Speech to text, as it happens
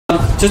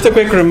just a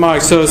quick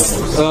remark. So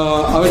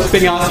I was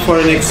being asked for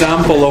an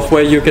example of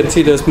where you can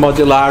see this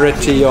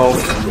modularity of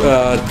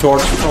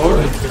Torch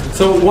code.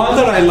 So one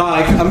that I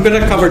like, I'm going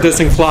to cover this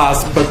in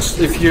class, but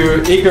if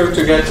you're eager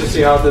to get to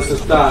see how this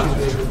is done,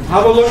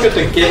 have a look at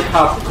the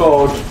GitHub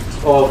code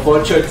of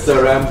Wojciech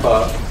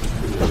Zaremba.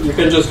 You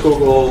can just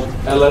Google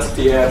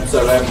LSTM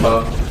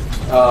Zaremba,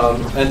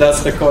 and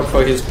that's the code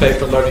for his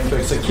paper, Learning to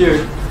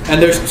Execute.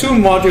 And there's two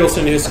modules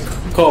in his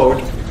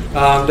code.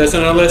 There's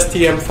an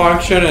LSTM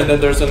function, and then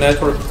there's a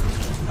network.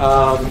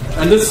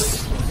 And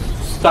this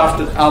stuff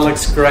that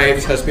Alex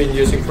Graves has been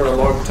using for a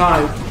long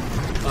time.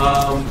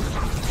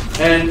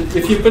 And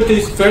if you put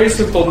these very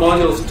simple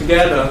modules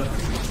together,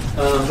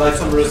 like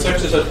some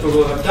researchers at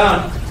Google have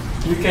done,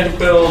 you can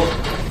build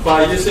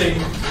by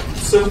using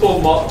simple,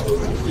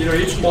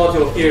 each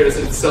module here is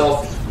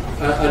itself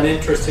an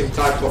interesting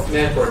type of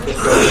network that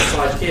goes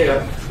inside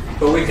here,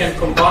 but we can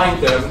combine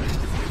them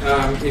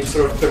in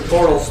sort of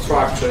temporal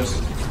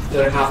structures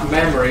that have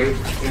memory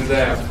in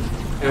them.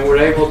 And we're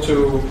able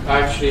to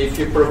actually, if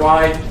you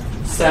provide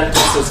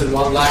sentences in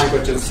one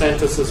language and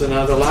sentences in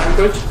another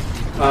language,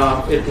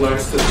 it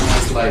learns to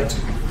translate.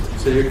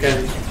 So you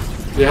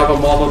have a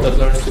model that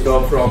learns to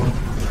go from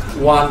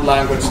one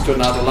language to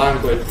another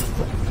language.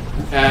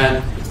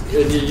 And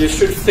you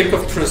should think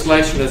of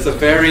translation as a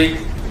very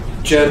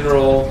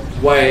general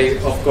way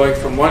of going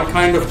from one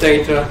kind of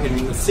data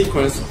in a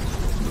sequence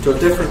to a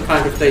different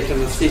kind of data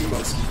in a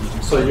sequence.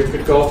 So you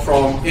could go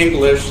from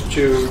English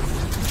to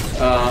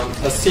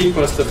a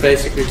sequence that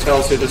basically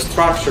tells you the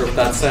structure of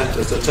that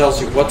sentence. It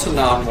tells you what's a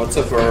noun, what's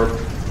a verb,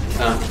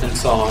 and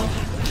so on.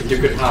 You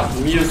could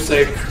have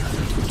music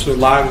to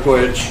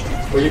language,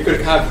 or you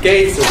could have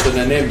gazes in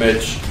an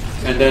image,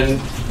 and then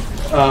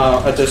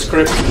a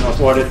description of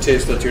what it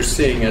is that you're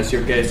seeing as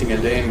you're gazing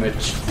at the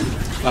image.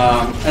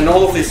 And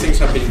all of these things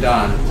have been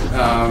done.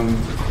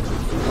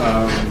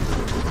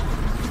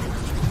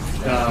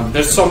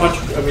 There's so much,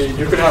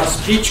 you could have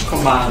speech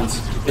commands,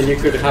 and you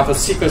could have a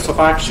sequence of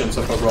actions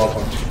of a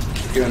robot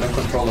if you want to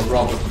control a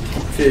robot.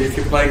 If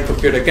you're playing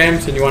computer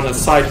games and you want a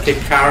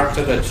sidekick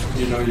character that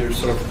you're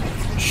sort of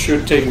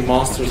shooting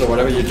monsters or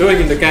whatever you're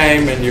doing in the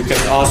game, and you can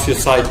ask your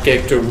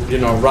sidekick to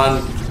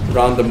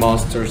run the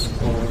monsters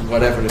or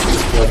whatever it is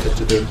you want it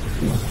to do.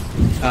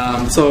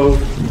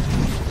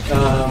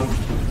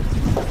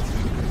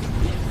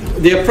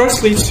 The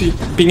approach leads to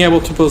being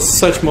able to build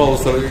such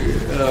models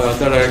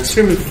that are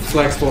extremely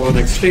flexible and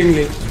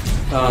extremely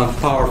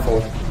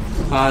powerful,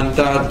 and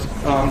that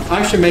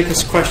actually make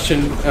us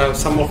question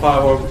some of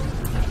our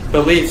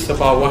beliefs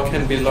about what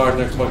can be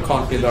learned and what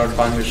can't be learned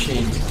by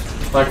machines.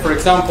 Like, for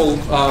example,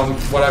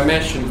 what I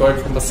mentioned,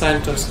 going from a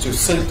sentence to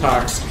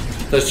syntax,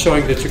 that's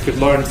showing that you could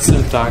learn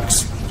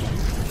syntax.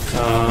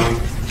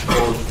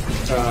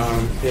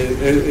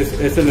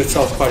 It's in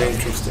itself quite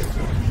interesting.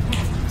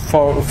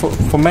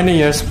 For many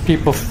years,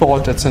 people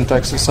thought that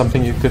syntax is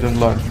something you couldn't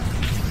learn.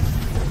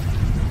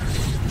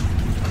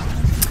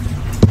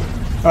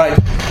 All right,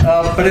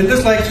 but in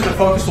this lecture, the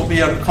focus will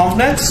be on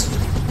ConvNets.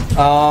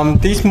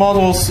 These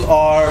models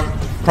are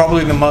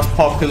probably the most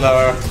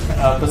popular,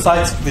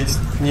 besides these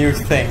new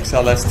things,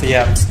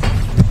 LSTMs,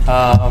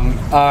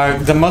 are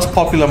the most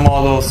popular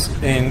models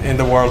in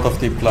the world of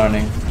deep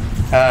learning.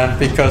 And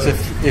because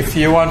if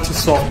you want to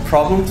solve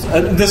problems,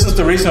 and this is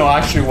the reason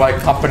actually why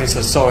companies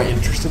are so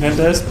interested in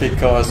this,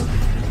 because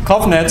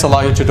ConvNets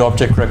allow you to do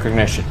object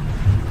recognition.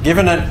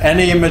 Given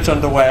any image on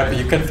the web,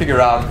 you can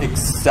figure out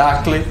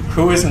exactly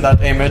who is in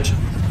that image,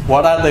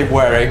 what are they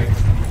wearing,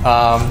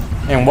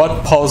 in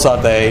what pose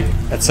are they,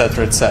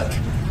 etc., etc.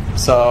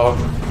 So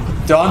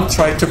don't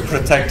try to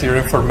protect your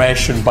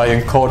information by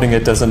encoding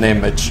it as an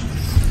image,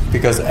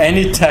 because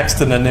any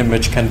text in an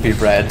image can be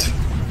read.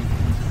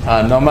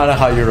 No matter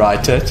how you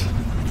write it,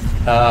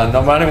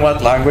 no matter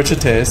what language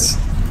it is,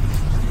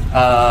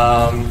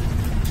 but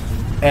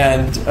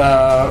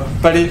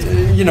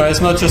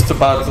it's not just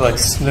about like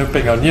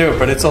snooping on you,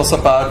 but it's also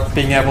about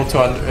being able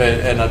to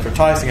and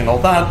advertising and all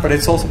that. But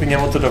it's also being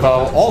able to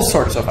develop all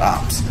sorts of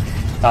apps.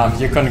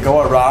 You can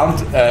go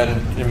around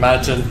and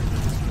imagine,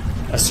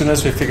 as soon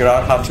as we figure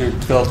out how to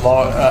build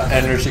low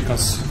energy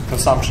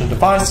consumption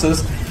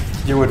devices,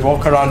 you would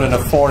walk around in a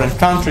foreign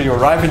country, you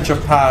arrive in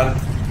Japan.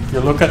 You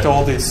look at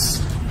all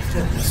these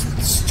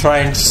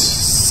strange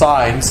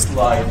signs,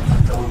 like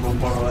that will look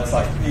more or less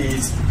like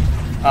these,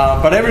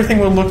 but everything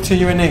will look to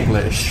you in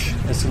English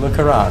as you look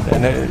around,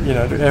 and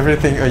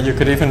everything. You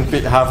could even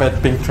have it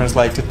being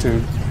translated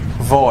to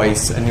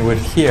voice, and you would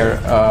hear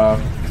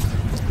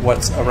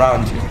what's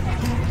around you,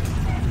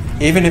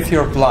 even if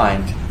you're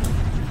blind.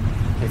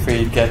 If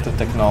we get the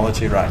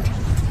technology right.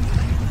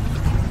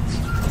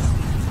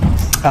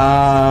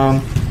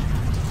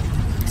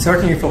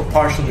 Certainly for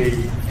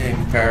partially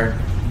impaired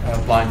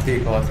blind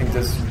people, I think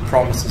this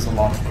promises a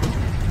lot.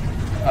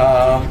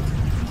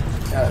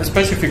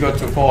 Especially if you go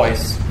to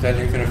voice, then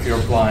even if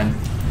you're blind,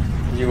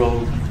 you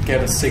will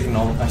get a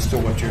signal as to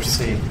what you're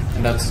seeing.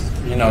 And that's,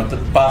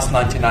 the bus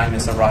 99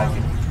 is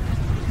arriving.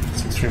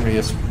 It's extremely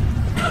useful.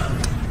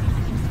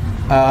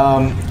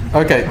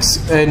 Okay,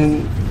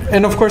 and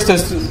and of course,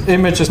 this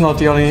image is not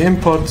the only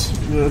input,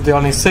 the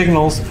only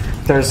signals.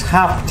 There's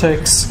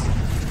haptics,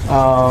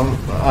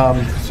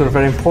 sort of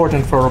very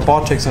important for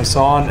robotics and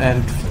so on.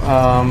 And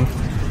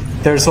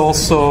there's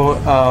also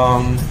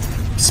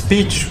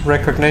speech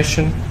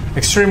recognition,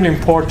 extremely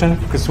important,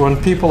 because when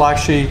people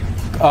actually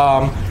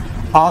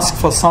ask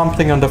for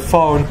something on the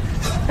phone,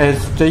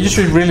 they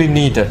usually really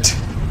need it.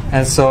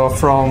 And so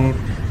from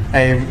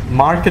a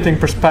marketing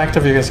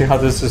perspective, you can see how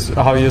this is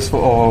how useful,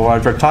 or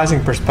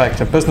advertising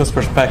perspective, business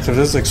perspective,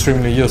 this is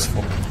extremely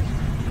useful.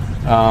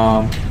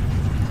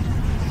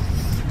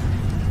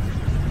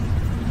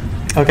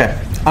 Okay,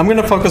 I'm going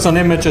to focus on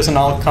images, and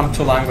I'll come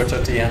to language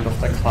at the end of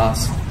the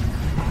class.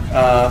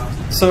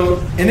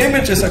 So in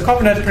images, a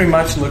ConvNet pretty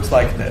much looks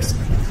like this.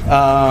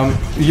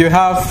 You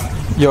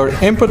have your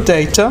input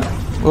data,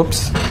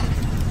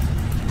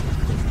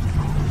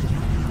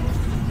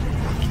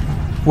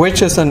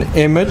 which is an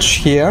image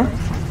here.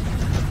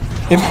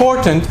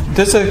 Important,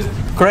 this is a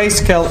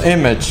grayscale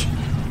image.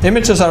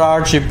 Images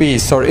are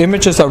RGBs, or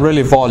images are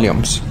really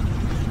volumes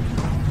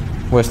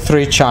with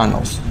 3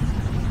 channels.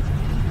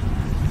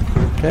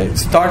 Okay,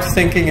 start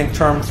thinking in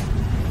terms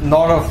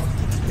not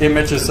of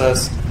images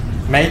as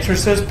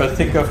matrices, but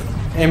think of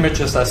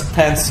images as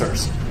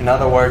tensors. In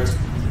other words,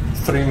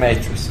 3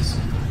 matrices.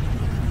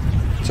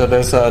 So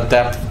there's a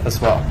depth as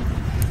well.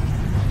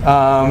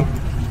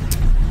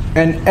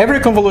 And every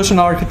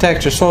convolutional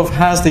architecture sort of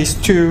has these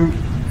 2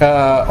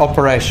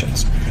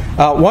 operations.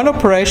 One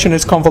operation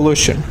is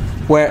convolution,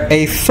 where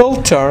a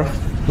filter,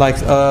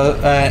 like,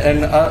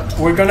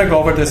 we're going to go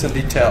over this in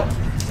detail,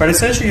 but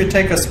essentially you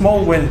take a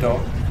small window,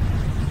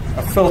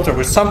 a filter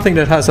with something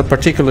that has a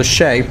particular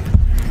shape,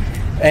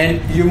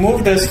 and you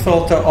move this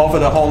filter over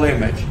the whole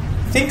image.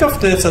 Think of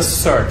this as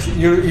search.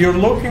 You're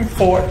looking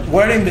for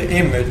where in the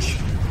image,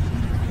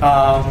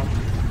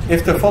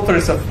 if the filter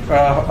is a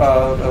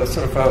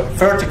sort of a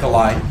vertical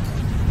line,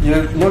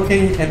 you're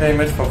looking in the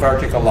image for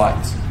vertical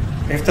lines.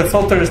 If the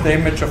filter is the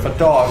image of a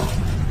dog,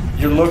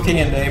 you're looking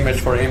in the image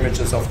for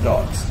images of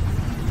dogs.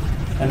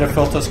 And the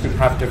filters could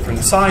have different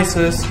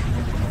sizes,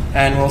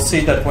 and we'll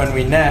see that when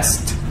we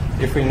nest,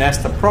 if we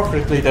nest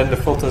appropriately, then the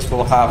filters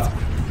will have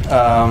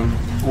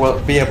will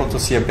be able to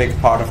see a big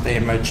part of the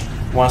image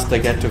once they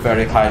get to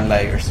very high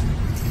layers.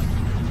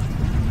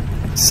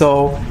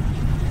 So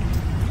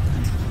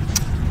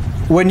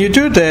when you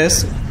do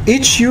this,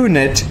 each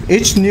unit,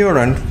 each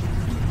neuron,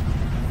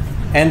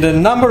 and the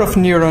number of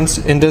neurons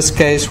in this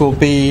case will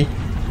be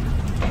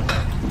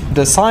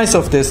the size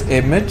of this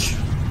image.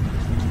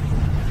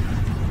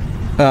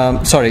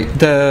 Sorry,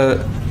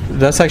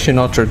 that's actually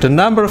not true. The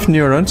number of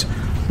neurons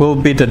will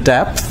be the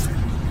depth,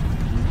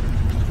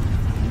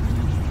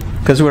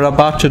 because we're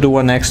about to do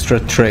an extra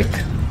trick.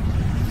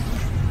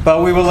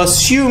 But we will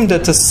assume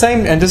that the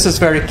same, and this is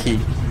very key,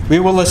 we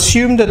will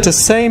assume that the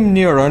same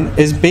neuron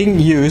is being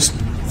used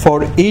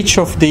for each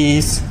of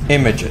these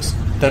images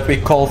that we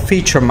call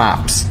feature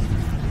maps.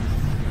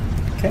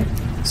 Okay?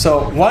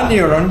 So one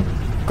neuron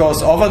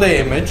goes over the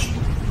image,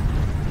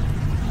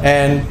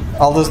 and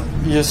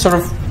you sort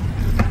of,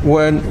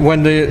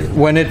 when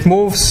it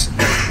moves,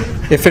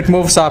 if it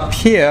moves up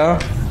here,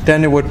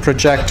 then it would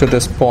project to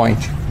this point.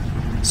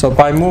 So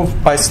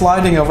by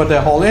sliding over the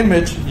whole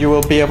image, you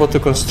will be able to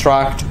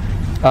construct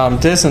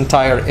this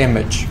entire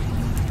image.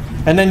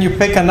 And then you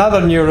pick another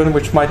neuron,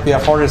 which might be a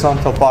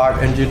horizontal bar,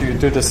 and you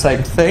do the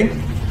same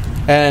thing.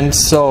 And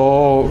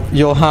so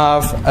you'll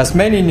have as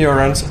many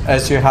neurons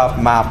as you have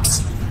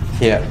maps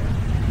here.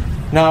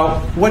 Now,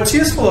 what's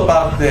useful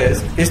about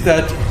this is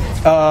that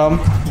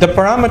the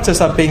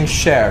parameters are being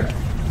shared.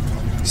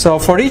 So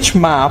for each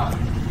map,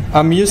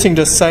 I'm using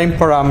the same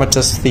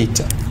parameters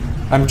theta.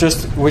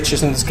 Which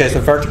is in this case a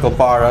vertical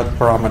bar at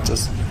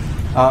parameters.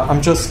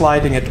 I'm just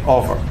sliding it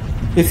over.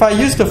 If I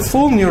use the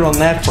full neural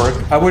network,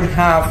 I would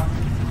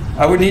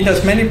need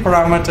as many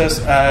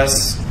parameters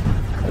as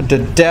the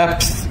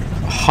depth,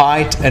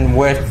 height, and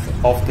width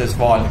of this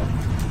volume.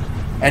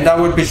 And that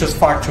would be just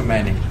far too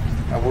many.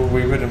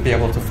 We wouldn't be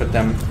able to fit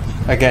them,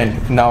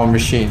 again, in our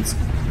machines.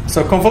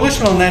 So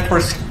convolutional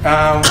networks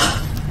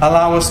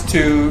allow us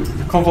to,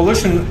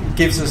 convolution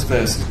gives us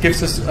this. It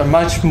gives us a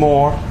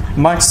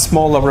much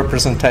smaller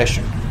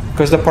representation,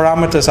 because the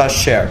parameters are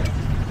shared.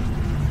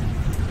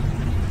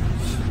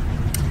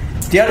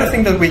 The other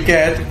thing that we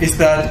get is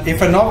that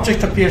if an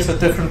object appears at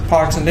different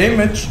parts in the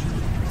image,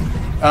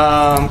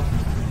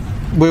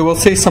 we will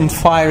see some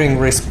firing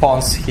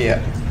response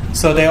here.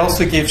 So they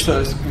also give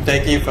us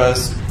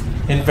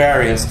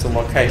invariance to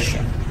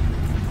location.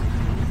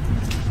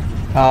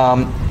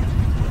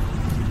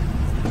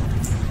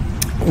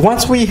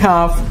 Once we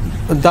have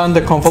done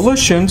the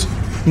convolutions,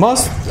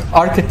 most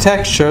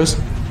architectures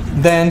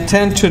then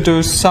tend to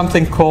do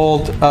something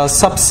called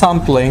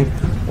subsampling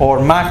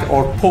or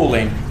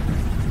pooling.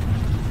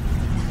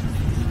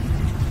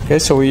 Okay,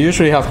 so we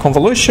usually have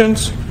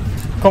convolutions.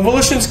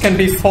 Convolutions can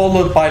be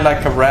followed by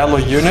like a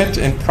ReLU unit.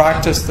 In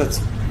practice, that's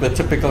the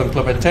typical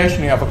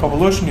implementation. You have a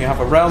convolution, you have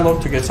a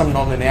ReLU to get some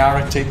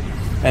nonlinearity,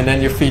 and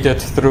then you feed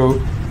it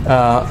through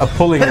a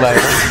pooling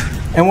layer.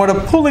 And what a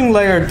pooling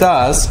layer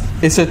does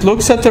is it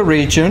looks at the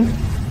region.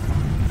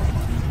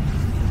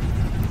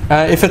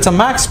 If it's a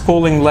max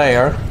pooling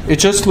layer, it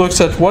just looks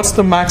at what's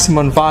the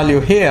maximum value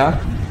here,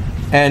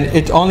 and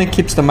it only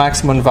keeps the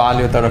maximum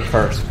value that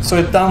occurs. So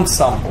it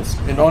downsamples.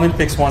 It only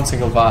picks one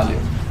single value.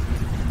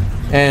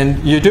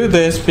 And you do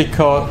this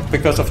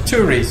because of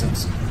two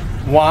reasons.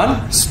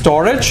 One,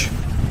 storage.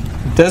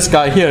 This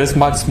guy here is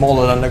much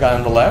smaller than the guy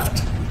on the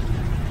left.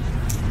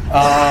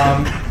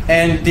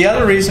 And the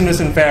other reason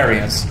is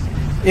invariance.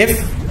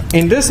 If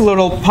in this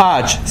little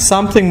patch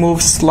something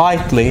moves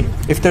slightly,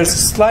 if there's a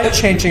slight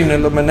change in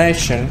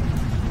illumination,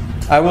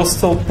 I will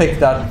still pick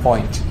that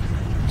point.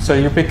 So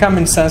you become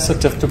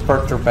insensitive to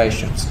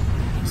perturbations.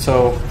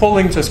 So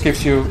pooling just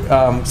gives you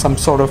some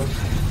sort of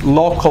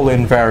local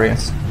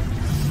invariance.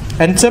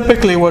 And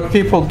typically what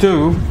people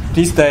do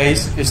these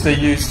days is they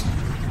use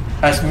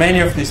as many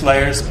of these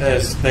layers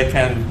as they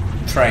can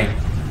train.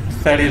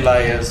 30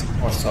 layers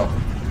or so.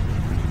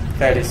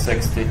 30,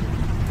 60.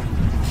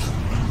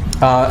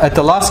 At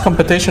the last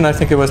competition, I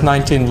think it was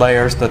 19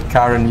 layers that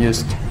Karen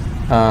used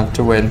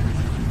to win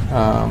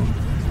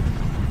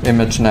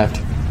ImageNet.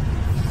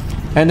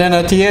 And then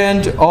at the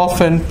end,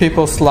 often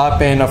people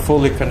slap in a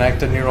fully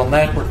connected neural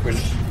network,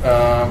 which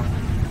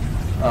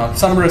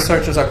some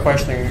researchers are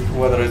questioning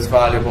whether it's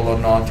valuable or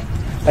not.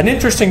 An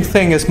interesting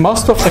thing is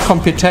most of the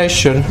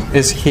computation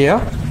is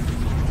here.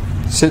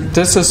 So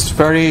this is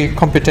very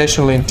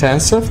computationally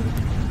intensive.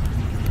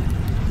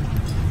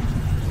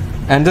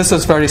 And this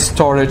is very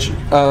storage,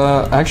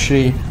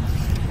 actually,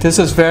 this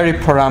is very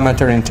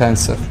parameter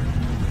intensive.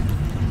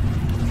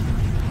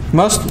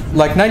 Most,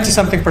 like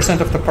 90-something%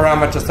 of the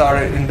parameters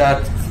are in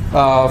that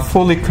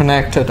fully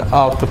connected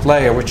output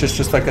layer, which is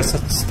just like a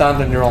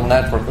standard neural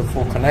network with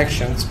full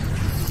connections.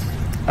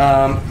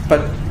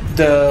 But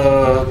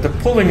the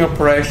pooling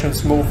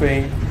operations,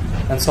 moving,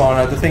 and so on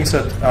are the things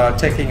that are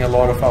taking a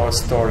lot of our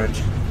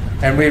storage.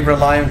 And we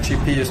rely on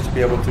GPUs to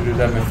be able to do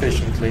them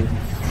efficiently.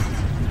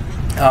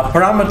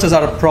 Parameters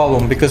are a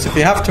problem because if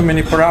you have too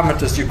many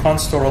parameters, you can't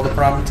store all the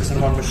parameters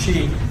in one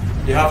machine.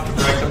 You have to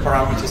break the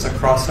parameters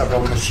across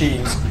several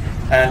machines.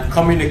 And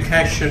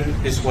communication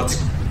is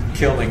what's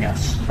killing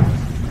us.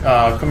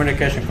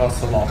 Communication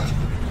costs a lot.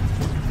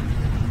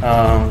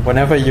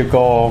 Whenever you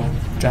go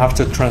to have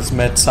to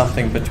transmit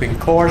something between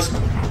cores,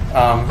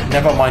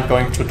 never mind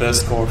going to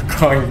disk or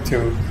going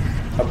to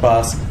a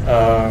bus,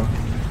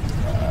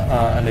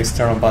 an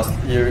external bus,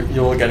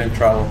 you will get in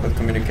trouble with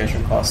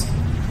communication costs.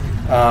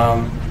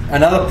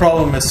 Another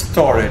problem is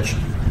storage.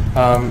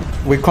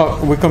 We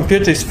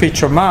compute these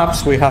feature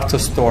maps, we have to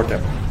store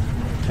them.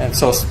 And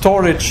so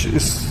storage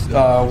is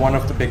one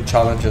of the big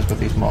challenges with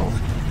these models.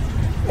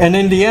 And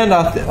in the end,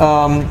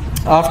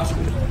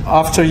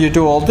 after you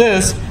do all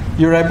this,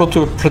 you're able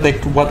to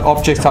predict what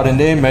objects are in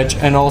the image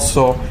and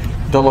also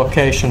the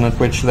location at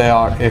which they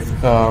are if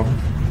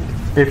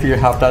you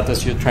have that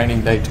as your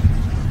training data.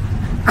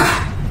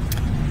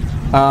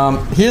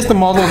 Here's the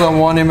model that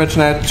won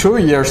ImageNet 2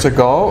 years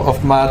ago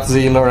of Matt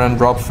Zeeler and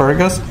Rob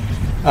Fergus.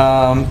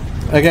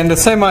 Again, the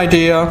same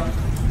idea.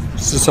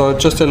 So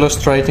just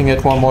illustrating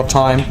it one more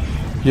time.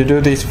 You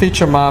do these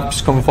feature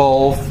maps,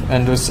 convolve,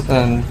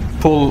 and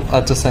pull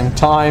at the same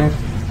time,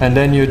 and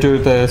then you do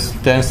this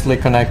densely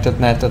connected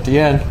net at the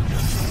end.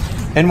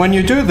 And when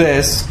you do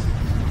this,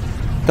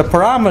 the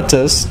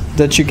parameters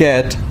that you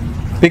get,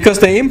 because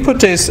the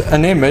input is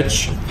an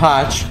image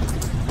patch,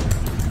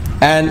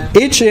 and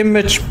each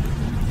image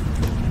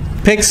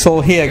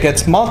pixel here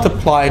gets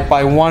multiplied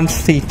by 1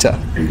 theta.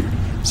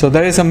 So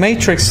there is a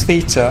matrix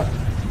theta.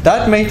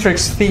 That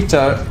matrix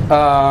theta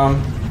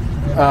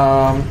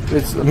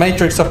is a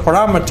matrix of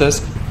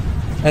parameters,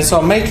 and so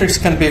a matrix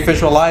can be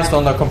visualized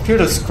on the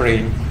computer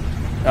screen.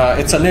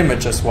 It's an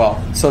image as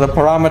well. So the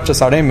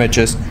parameters are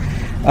images.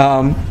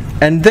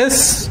 And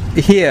this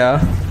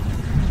here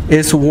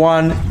is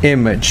one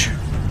image.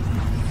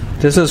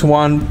 This is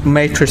one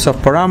matrix of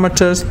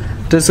parameters.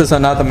 This is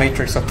another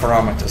matrix of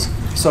parameters.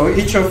 So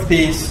each of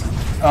these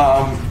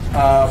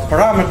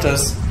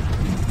parameters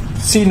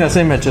seen as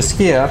images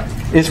here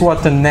is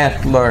what the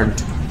net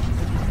learned.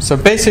 So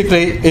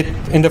basically,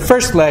 in the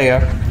first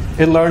layer,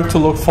 it learned to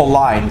look for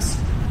lines.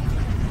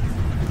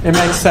 It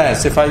makes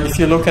sense. If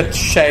you look at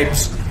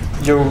shapes,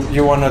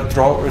 you want to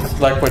draw. It's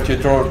like what you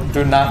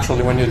do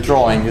naturally when you're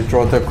drawing. You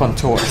draw the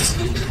contours.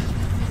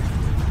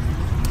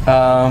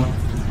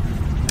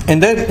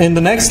 And then in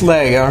the next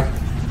layer,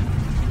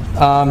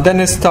 then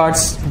it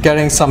starts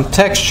getting some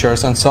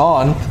textures and so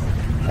on.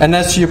 And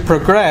as you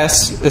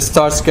progress, it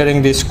starts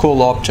getting these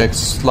cool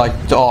objects like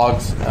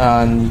dogs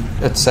and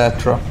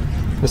etc.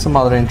 There's some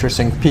other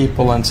interesting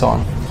people and so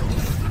on.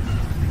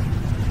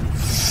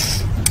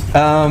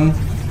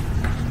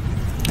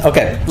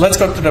 Okay, let's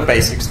go to the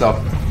basics though.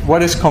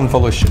 What is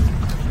convolution?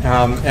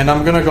 And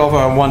I'm going to go over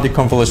 1D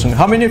convolution.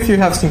 How many of you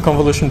have seen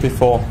convolution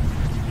before?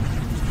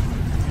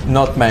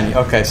 Not many.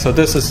 Okay, so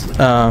this is,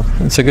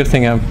 it's a good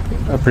thing I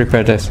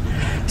prepared this.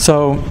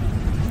 So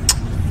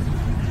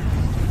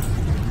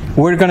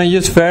we're going to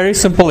use very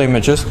simple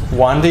images,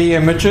 1D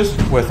images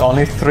with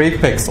only 3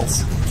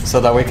 pixels,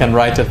 so that we can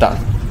write it down.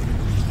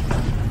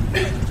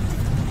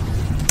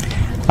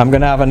 I'm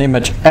going to have an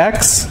image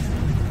X,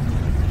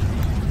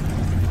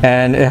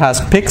 and it has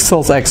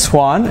pixels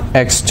X1,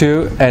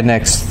 X2, and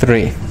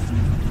X3.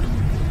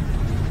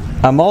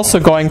 I'm also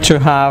going to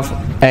have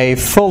a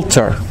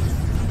filter.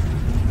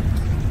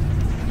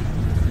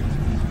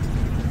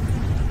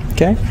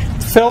 Okay?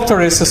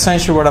 Filter is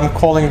essentially what I'm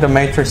calling the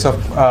matrix of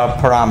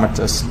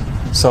parameters.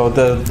 So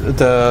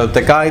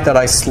the guy that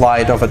I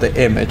slide over the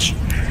image.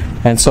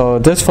 And so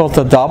this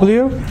filter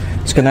W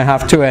is going to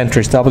have two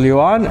entries,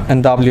 W1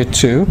 and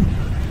W2.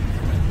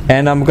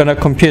 And I'm going to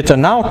compute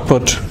an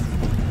output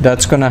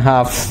that's going to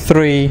have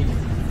three,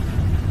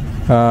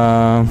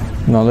 no,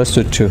 let's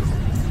do two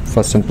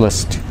for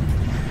simplicity.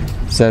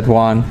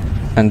 Z1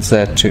 and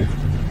Z2.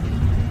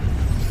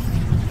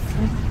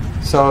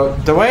 So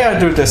the way I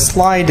do the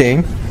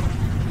sliding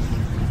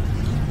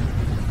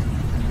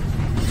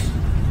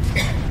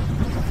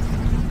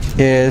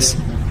is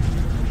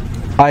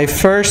I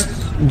first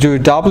do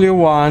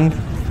W1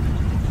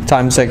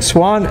 times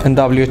X1 and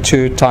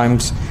W2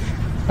 times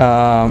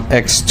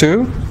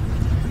X2,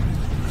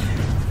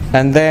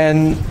 and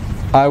then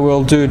I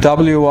will do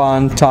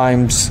W1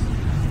 times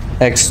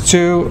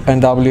X2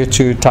 and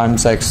W2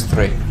 times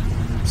X3.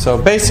 So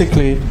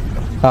basically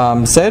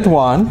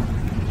Z1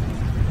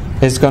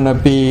 is going to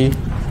be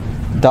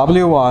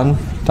W1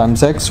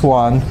 times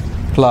X1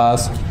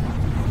 plus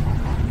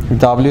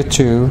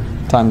W2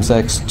 times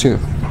X2,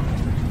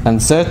 and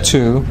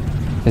Z2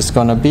 is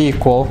going to be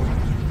equal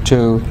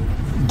to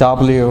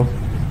W1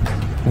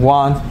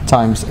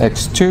 times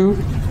X2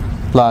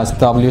 plus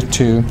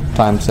W2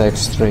 times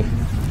X3.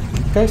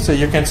 Okay, so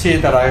you can see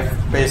that I've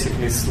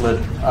basically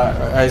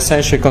I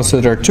essentially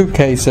consider two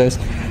cases.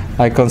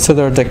 I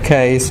consider the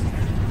case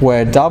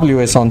where W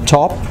is on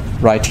top,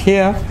 right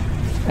here,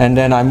 and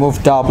then I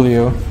move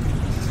W,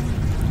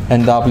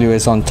 and W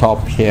is on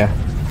top here.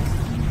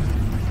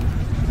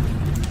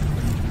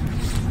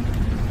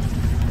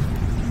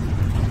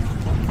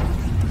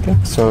 Okay,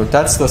 so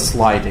that's the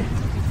sliding.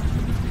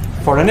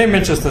 For an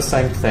image, it's the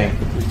same thing,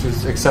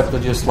 except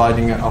that you're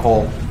sliding a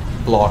whole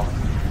block.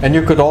 And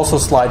you could also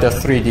slide a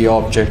 3D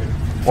object,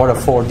 or a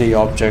 4D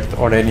object,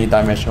 or any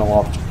dimensional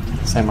object.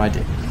 Same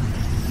idea.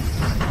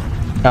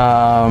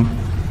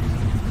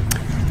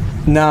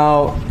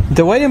 Now,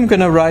 the way I'm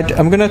going to write,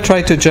 I'm going to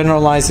try to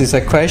generalize these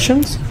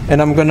equations,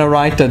 and I'm going to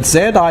write that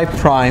Zi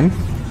prime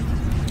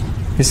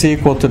is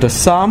equal to the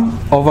sum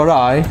over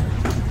I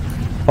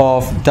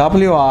of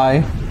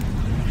Wi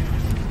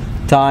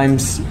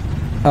times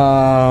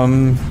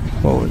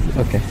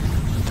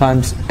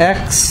times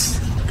X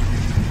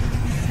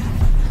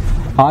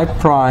I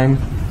prime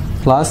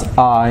plus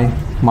I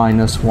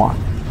minus 1.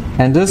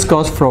 And this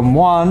goes from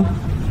 1,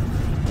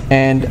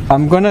 and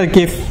I'm going to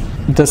give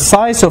the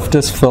size of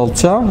this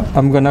filter,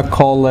 I'm going to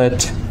call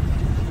it,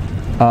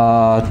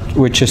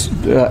 which is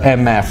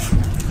MF.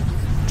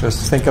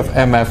 Just think of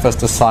MF as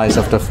the size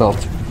of the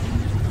filter.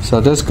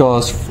 So this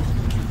goes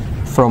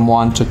from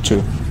 1 to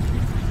 2.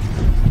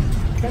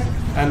 Okay.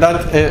 And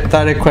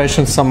that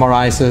equation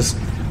summarizes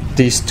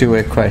these two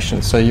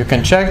equations. So you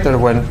can check that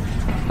when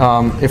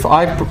if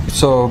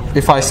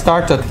I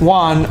start at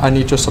 1, I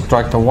need to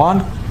subtract a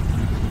 1,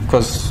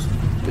 because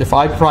if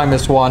I prime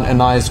is 1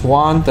 and I is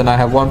 1, then I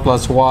have 1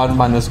 plus 1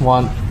 minus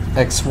 1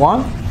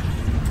 x1,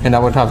 and I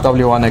would have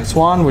W1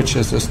 x1, which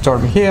is this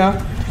term here,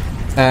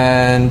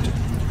 and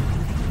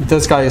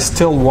this guy is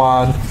still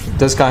 1,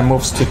 this guy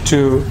moves to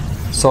 2,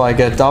 so I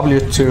get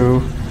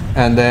W2,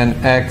 and then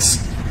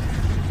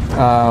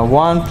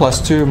x1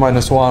 plus 2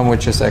 minus 1,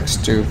 which is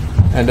x2,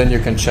 and then you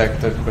can check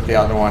that with the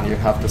other one you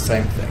have the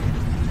same thing.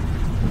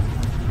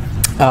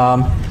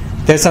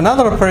 There's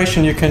another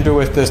operation you can do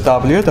with this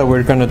W that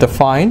we're going to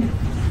define,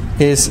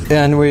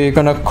 and we're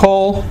going to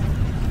call,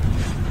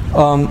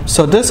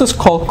 so this is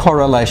called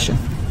correlation.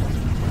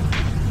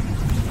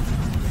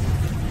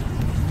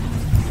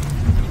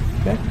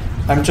 Okay.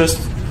 I'm just,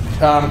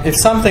 if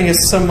something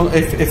is similar,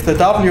 if the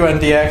W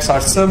and the X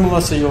are similar,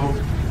 so you'll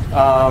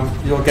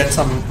get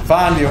some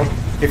value.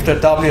 If the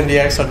W and the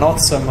X are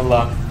not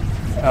similar,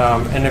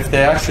 and if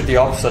they're actually the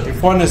opposite,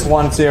 if one is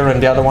 1, 0 and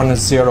the other one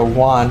is 0,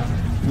 1,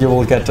 you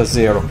will get a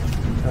 0.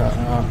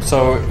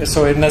 So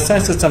in a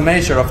sense, it's a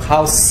measure of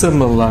how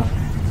similar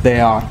they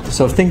are.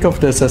 So think of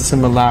this as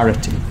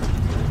similarity.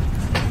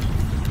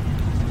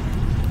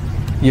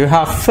 You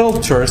have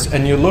filters,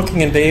 and you're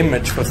looking in the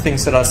image for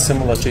things that are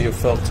similar to your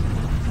filter.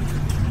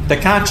 The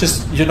catch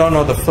is you don't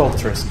know the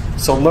filters.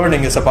 So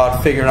learning is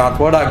about figuring out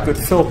what are good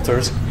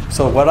filters.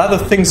 So what are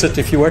the things that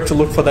if you were to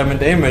look for them in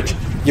the image,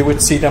 you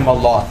would see them a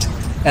lot.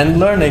 And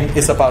learning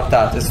is about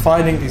that. It's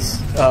finding these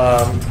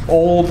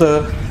all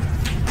the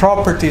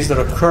properties that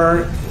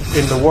occur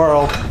in the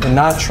world, in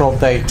natural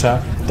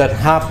data, that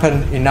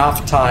happen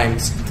enough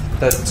times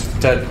that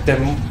they're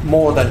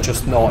more than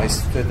just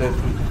noise,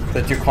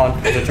 that you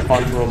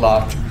can't rule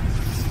out.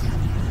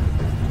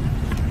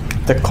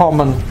 The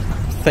common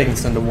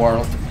things in the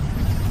world,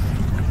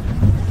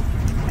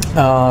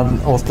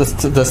 or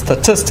the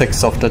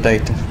statistics of the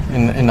data,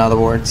 in other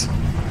words.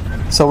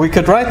 So we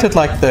could write it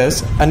like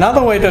this.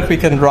 Another way that we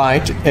can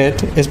write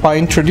it is by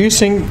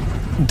introducing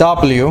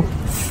W,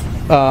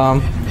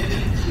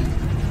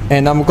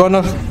 and I'm going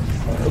to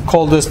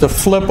call this the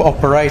flip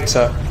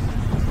operator.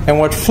 And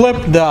what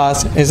flip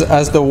does is,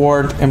 as the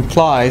word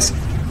implies,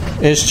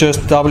 is just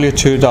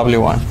W2,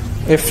 W1.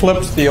 It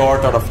flips the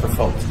order of the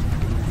filter.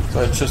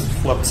 So it just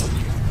flips it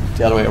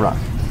the other way around.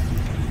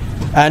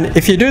 And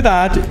if you do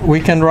that, we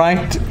can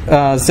write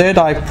Zi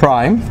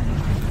prime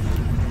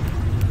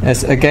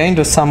as, again,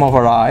 the sum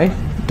over I,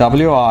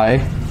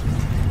 Wi,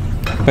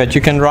 but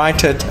you can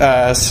write it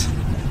as,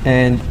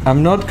 and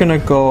I'm not going to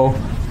go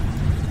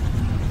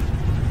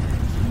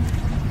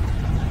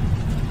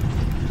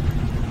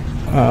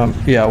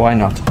yeah, why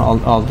not?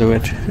 I'll do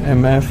it.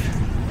 MF.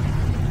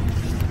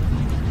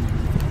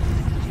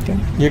 Okay.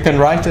 You can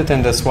write it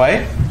in this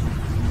way,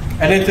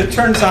 and it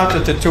turns out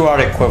that the two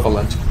are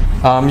equivalent.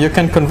 You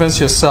can convince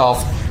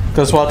yourself,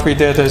 because what we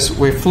did is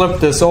we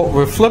flipped this.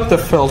 We flipped the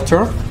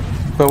filter,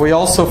 but we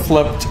also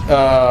flipped.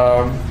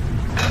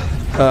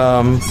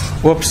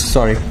 Whoops,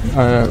 sorry,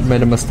 I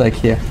made a mistake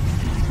here.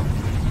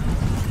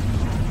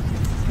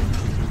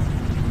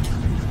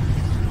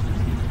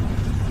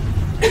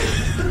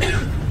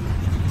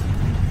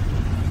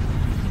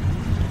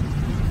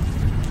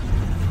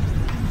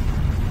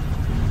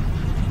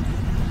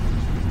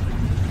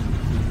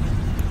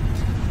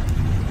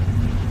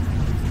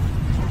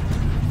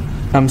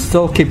 I'm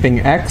still keeping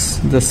X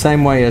the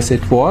same way as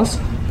it was,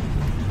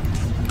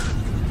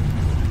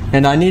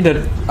 and I need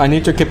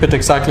to keep it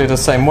exactly the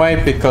same way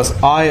because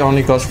I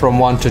only goes from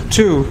 1 to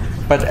 2,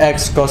 but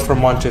X goes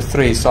from 1 to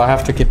 3, so I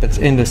have to keep its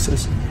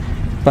indices.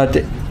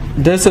 But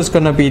this is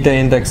going to be the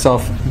index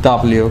of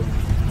W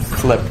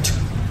flipped.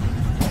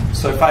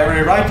 So if I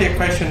rewrite the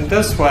equation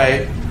this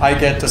way, I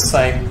get the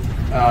same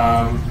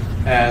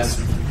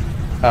as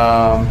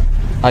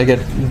I get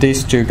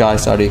these two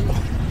guys are equal.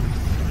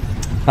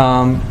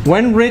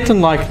 When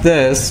written like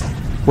this,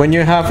 when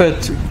you have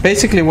it,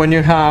 basically when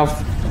you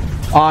have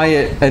I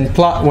and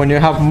when you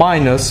have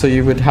minus, so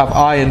you would have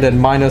I and then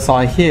minus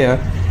I here,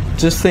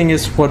 this thing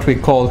is what we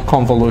call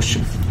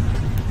convolution.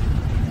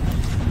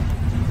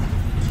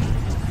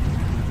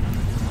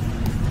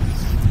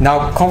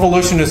 Now,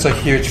 convolution is a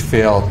huge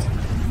field.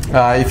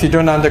 If you do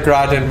an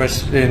undergrad in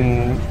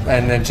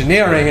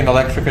engineering, in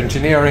electrical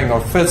engineering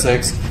or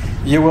physics,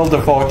 you will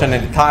devote an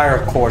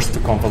entire course to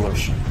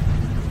convolution.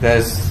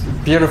 There's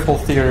beautiful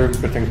theory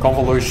between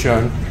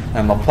convolution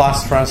and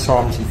Laplace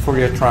transforms and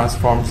Fourier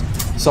transforms.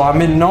 So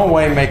I'm in no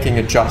way making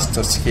it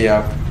justice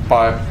here,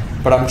 but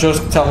I'm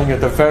just telling you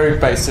the very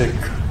basic,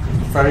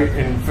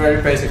 in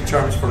very basic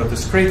terms for a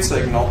discrete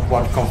signal,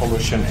 what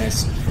convolution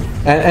is.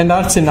 And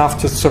that's enough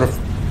to sort of,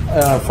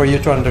 for you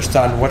to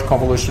understand what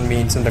convolution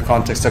means in the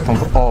context of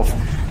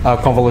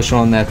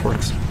convolutional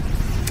networks.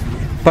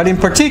 But in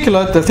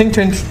particular, the thing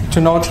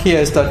to note here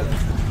is that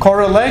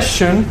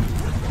correlation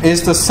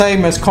is the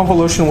same as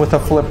convolution with a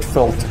flipped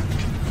filter.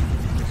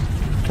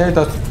 Okay,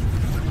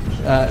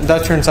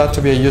 that turns out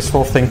to be a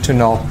useful thing to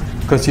know,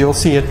 because you'll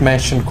see it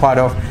mentioned quite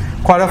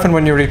often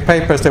when you read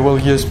papers. They will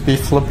be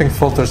flipping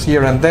filters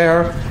here and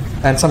there,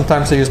 and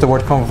sometimes they use the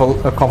word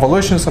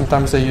convolution,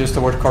 sometimes they use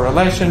the word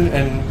correlation,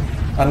 and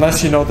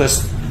unless you know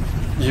this,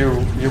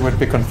 you would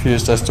be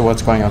confused as to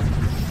what's going on.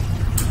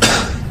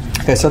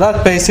 Okay, so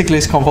that basically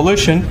is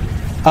convolution.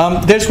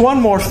 There's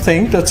one more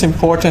thing that's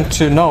important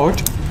to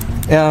note.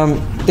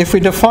 If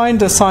we define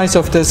the size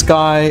of this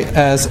guy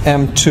as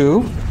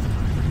M2,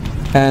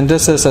 and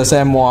this is as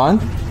M1,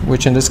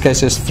 which in this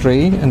case is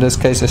 3, in this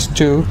case is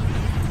 2,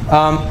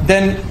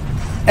 then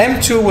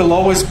M2 will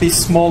always be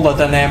smaller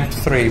than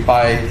M3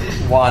 by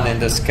 1 in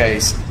this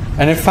case.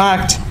 And in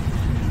fact,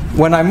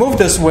 when I move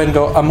this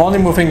window, I'm only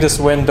moving this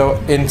window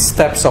in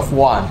steps of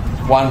 1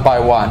 by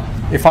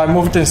 1. If I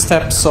moved in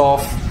steps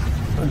of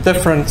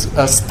different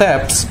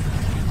steps,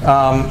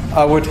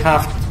 I would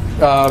have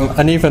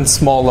an even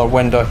smaller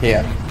window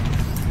here.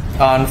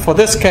 And for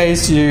this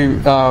case,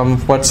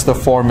 what's the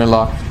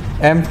formula?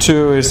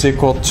 M2 is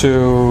equal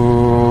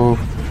to,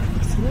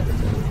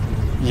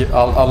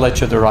 I'll let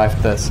you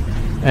derive this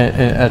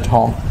at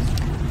home.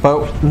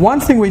 But one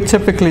thing we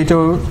typically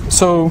do,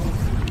 so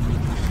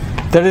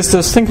there is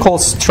this thing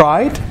called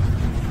stride,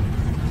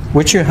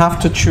 which you have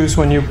to choose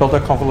when you build a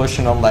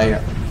convolutional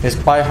layer, is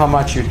by how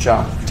much you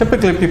jump.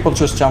 Typically people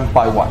just jump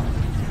by 1.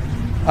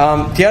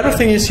 The other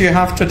thing is you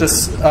have to,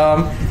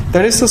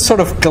 there is a sort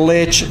of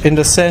glitch in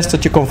the sense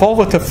that you convolve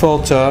with a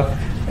filter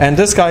and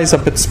this guy is a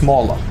bit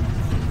smaller.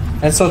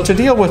 And so to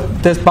deal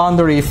with this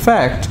boundary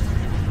effect,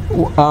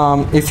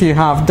 if you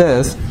have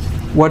this,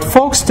 what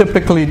folks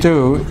typically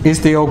do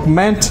is they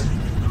augment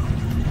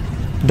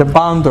the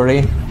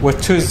boundary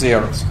with 2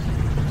 zeros.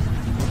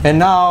 And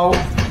now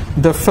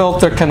the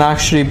filter can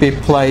actually be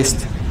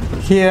placed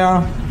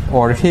here,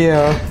 or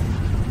here,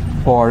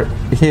 or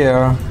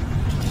here,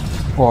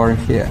 or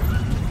here.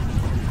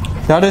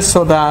 That is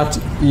so that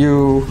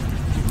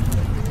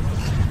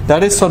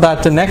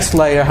the next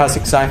layer has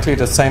exactly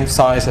the same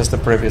size as the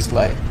previous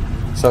layer.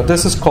 So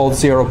this is called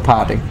zero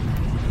padding,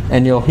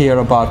 and you'll hear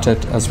about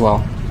it as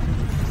well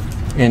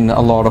in a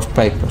lot of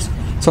papers.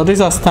 So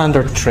these are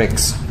standard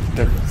tricks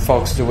that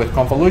folks do with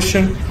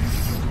convolution.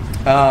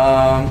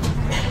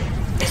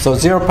 So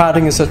zero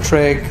padding is a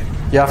trick.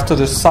 You have to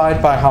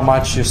decide by how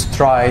much you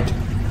stride.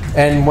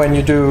 And when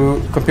you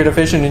do computer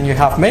vision and you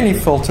have many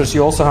filters,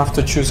 you also have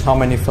to choose how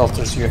many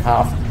filters you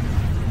have.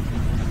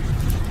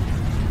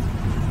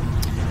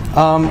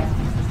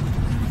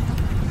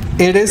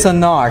 It is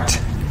an art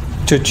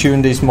to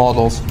tune these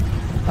models.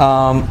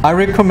 I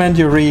recommend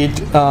you read,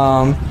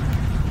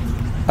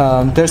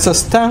 there's a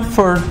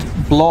Stanford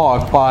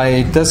blog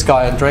by this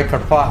guy, Andrej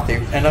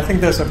Karpathy, and I think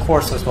there's a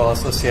course as well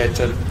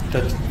associated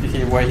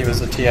where he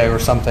was a TA or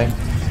something.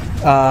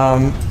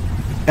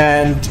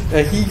 And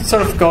he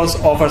sort of goes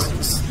over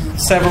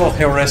several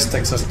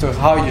heuristics as to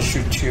how you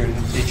should tune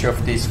each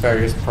of these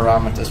various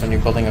parameters when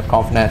you're building a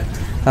ConvNet.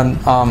 And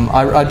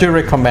I do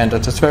recommend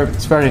it. It's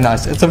very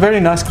nice. It's a very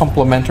nice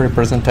complementary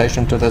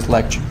presentation to this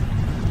lecture.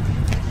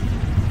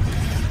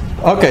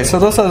 Okay, so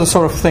those are the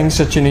sort of things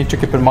that you need to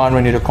keep in mind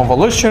when you do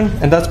convolution,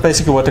 and that's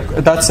basically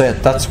that's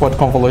it. That's what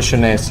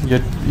convolution is.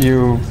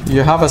 You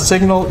have a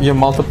signal, you're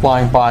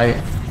multiplying by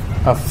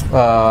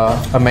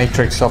a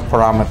matrix of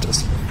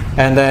parameters,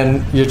 and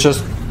then you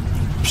just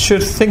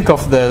should think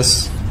of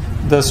this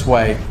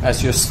way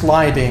as you're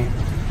sliding.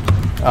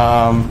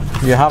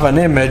 You have an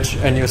image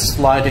and you're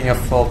sliding a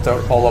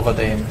filter all over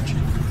the image,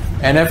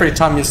 and every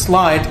time you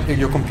slide,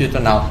 you compute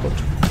an output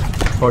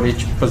for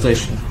each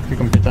position. You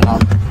compute an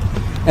output.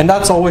 And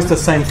that's always the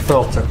same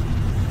filter.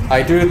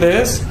 I do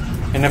this,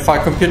 and if I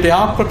compute the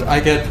output, I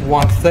get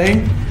one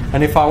thing,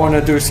 and if I want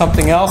to do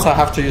something else, I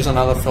have to use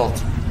another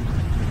filter.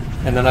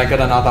 And then I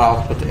get another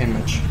output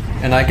image.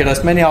 And I get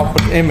as many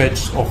output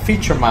images or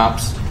feature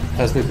maps,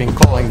 as we've been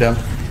calling them,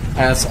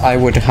 as I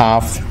would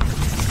have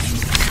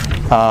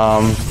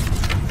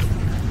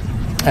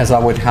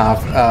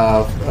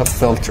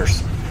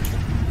filters.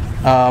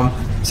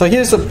 So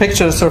here's a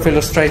picture that sort of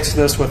illustrates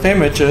this with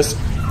images.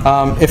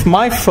 If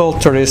my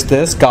filter is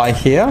this guy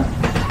here,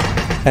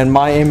 and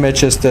my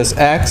image is this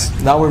X,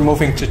 now we're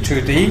moving to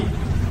 2D.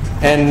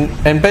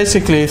 And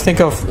basically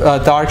think of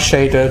dark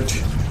shaded,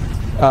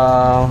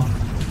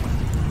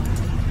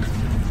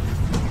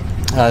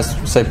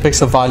 say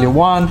pixel value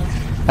 1,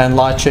 and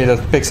light shaded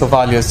pixel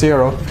value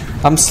 0.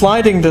 I'm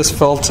sliding this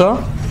filter,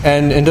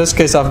 and in this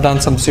case I've done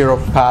some zero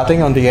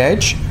padding on the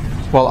edge.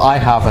 Well, I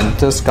haven't,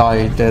 this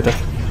guy did it.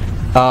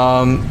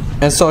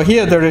 And so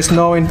here there is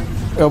no,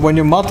 when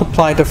you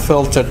multiply the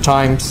filter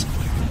times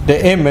the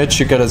image,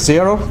 you get a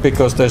 0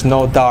 because there's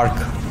no dark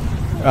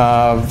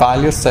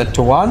value set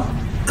to 1.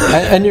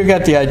 And you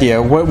get the idea.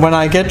 When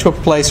I get to a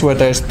place where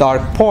there's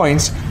dark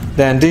points,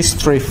 then these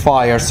 3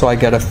 fire, so I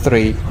get a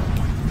 3.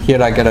 Here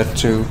I get a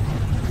 2.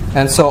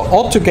 And so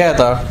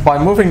altogether, by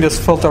moving this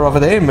filter over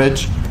the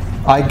image,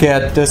 I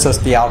get this as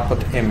the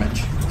output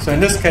image. So in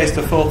this case,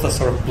 the filter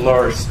sort of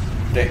blurs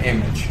the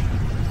image.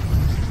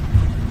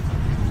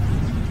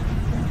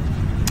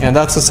 And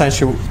that's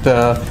essentially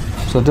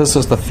so this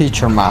is the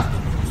feature map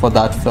for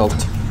that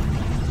filter.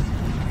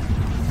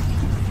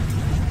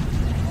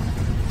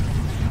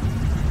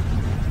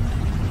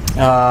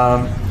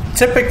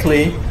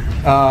 Typically,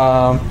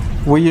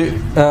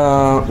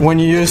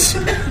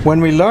 when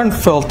we learn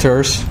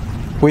filters,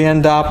 we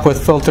end up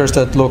with filters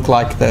that look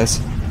like this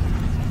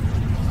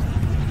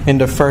in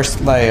the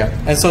first layer.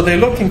 And so they're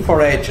looking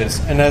for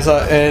edges, and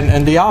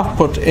and the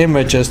output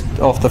images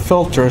of the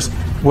filters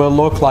will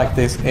look like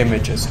these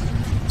images.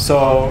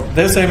 So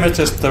this image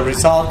is the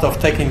result of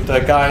taking the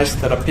guys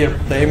that appear,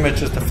 the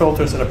images, the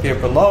filters that appear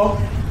below,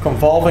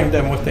 convolving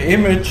them with the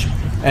image,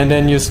 and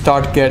then you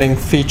start getting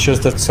features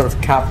that sort of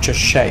capture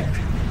shape.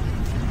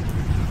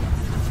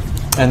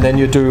 And then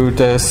you do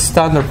the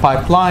standard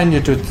pipeline, you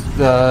do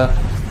the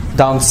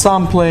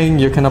downsampling,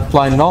 you can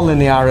apply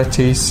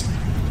nonlinearities,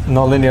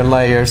 nonlinear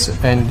layers,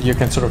 and you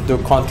can sort of do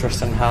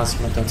contrast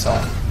enhancement and so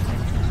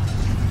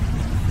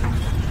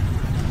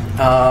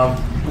on.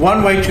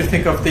 One way to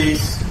think of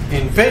these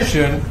in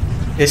vision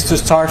is to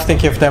start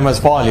thinking of them as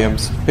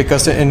volumes,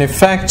 because in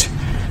effect,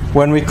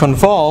 when we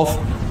convolve,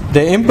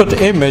 the input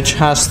image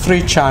has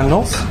 3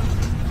 channels,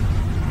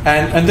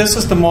 and this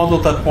is the model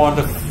that won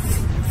the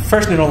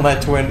first neural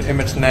net to win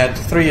ImageNet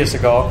 3 years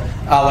ago,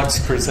 Alex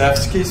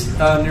Krzyzewski's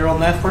neural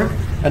network,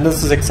 and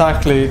this is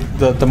exactly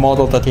the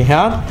model that he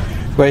had,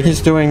 where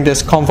he's doing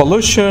this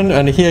convolution,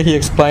 and here he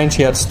explains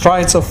he had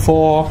strides of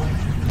 4,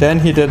 then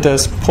he did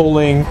this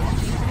pulling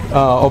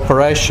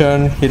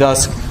operation, he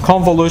does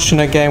convolution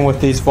again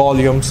with these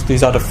volumes,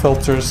 these are the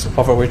filters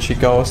over which he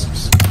goes.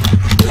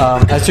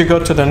 As you go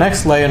to the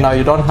next layer, now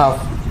you don't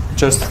have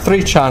just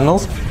 3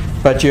 channels,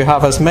 but you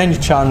have as many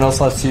channels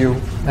as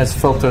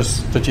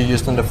filters that you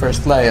used in the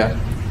first layer,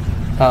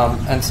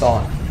 and so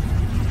on.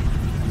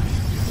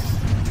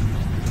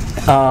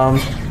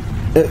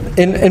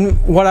 In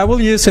what I will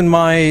use in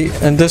my,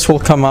 and this will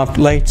come up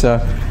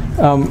later,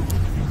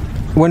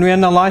 when we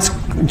analyze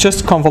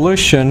just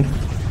convolution,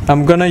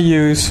 I'm going to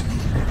use,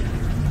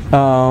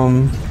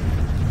 I'm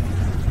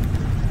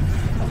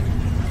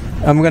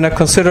going to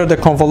consider the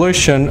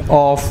convolution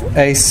of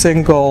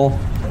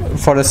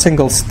for a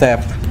single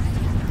step,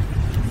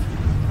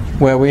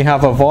 where we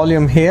have a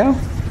volume here,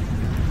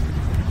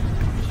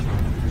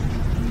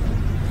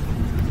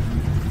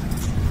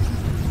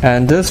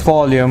 and this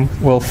volume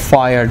will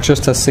fire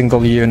just a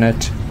single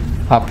unit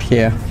up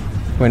here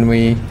when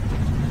we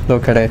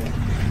look at it.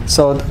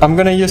 So I'm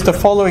going to use the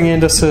following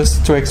indices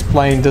to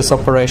explain this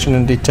operation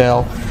in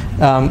detail.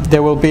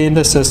 There will be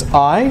indices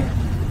I,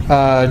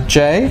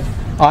 J,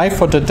 I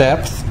for the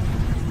depth,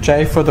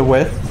 J for the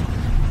width,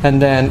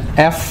 and then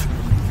F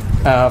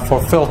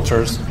for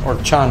filters or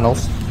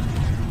channels.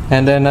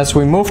 And then as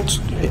we move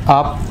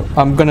up,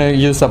 I'm going to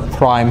use a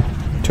prime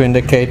to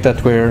indicate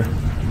that we're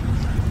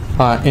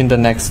in the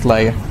next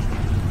layer.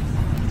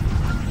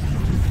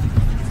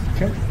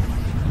 Okay.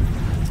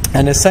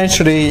 And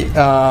essentially,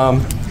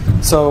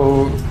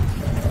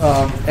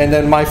 and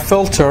then my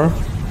filter,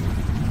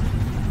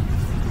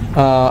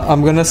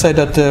 I'm going to say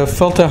that the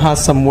filter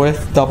has some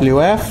width,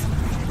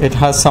 WF, it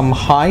has some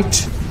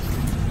height,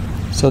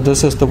 so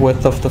this is the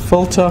width of the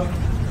filter,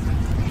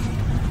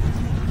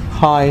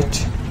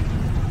 height,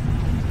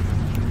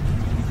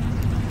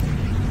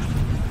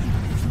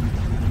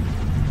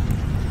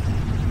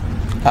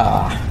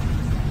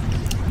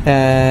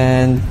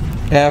 and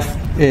F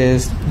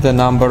is the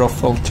number of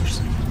filters.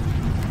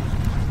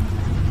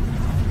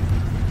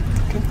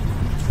 Okay.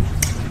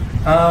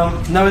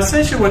 Now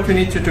essentially what we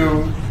need to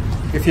do,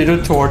 if you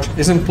do torch,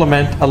 is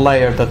implement a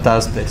layer that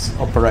does this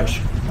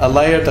operation. A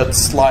layer that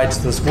slides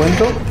this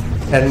window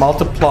and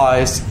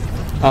multiplies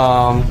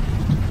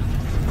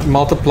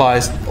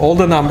all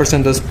the numbers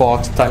in this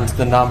box times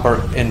the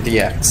number in the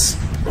X.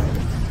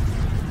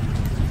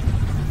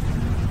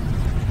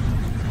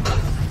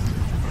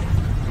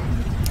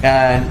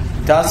 And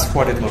that's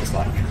what it looks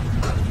like.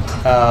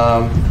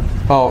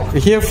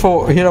 Here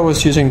I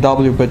was using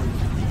W, but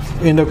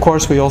in the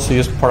course we also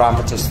use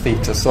parameters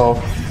theta.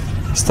 So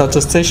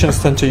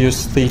statisticians tend to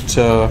use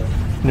theta.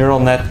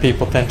 Neural net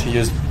people tend to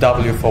use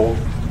W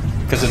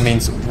because it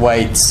means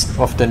weights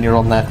of the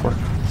neural network.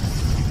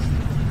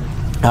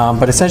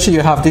 But essentially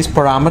you have these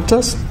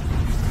parameters.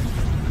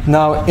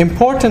 Now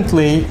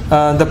importantly,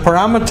 the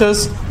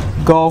parameters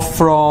go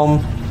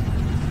from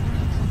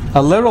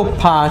a little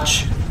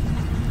patch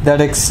that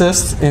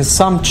exists in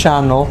some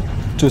channel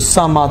to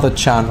some other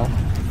channel.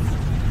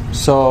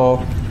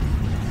 So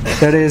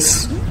there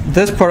is,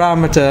 this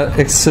parameter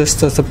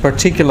exists as a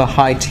particular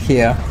height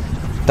here,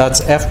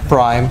 that's F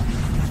prime,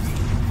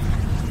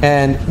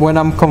 and when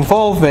I'm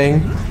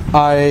convolving,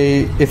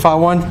 if I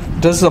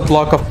want, this is a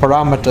block of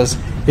parameters,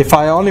 if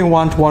I only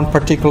want one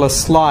particular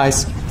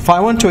slice, if I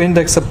want to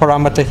index a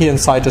parameter here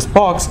inside this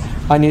box,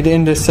 I need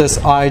indices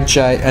I,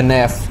 J, and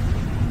F.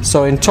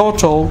 So in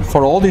total,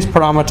 for all these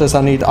parameters,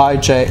 I need I,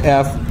 J,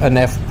 F, and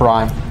F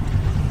prime.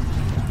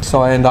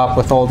 So I end up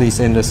with all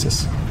these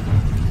indices.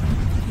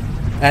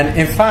 And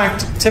in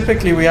fact,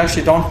 typically we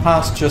actually don't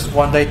pass just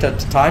one data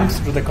at a time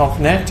through the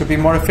ConvNet to be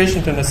more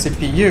efficient in the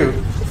CPU.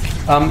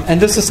 And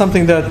this is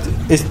something that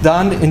is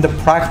done in the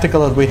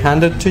practical that we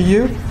handed to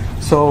you.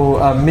 So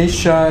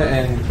Misha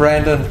and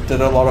Brandon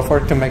did a lot of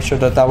work to make sure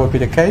that that would be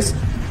the case.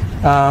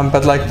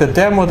 But like the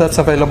demo that's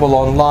available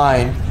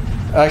online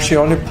actually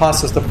only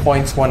passes the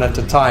points one at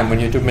a time when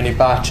you do mini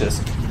batches.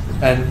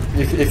 And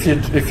if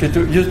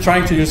you're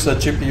trying to use the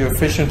GPU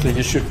efficiently,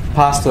 you should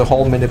pass the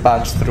whole mini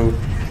batch through.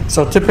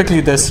 So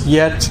typically there's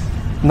yet,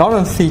 not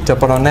on theta,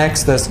 but on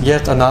X, there's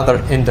yet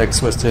another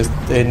index, which is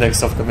the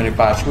index of the mini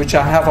batch, which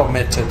I have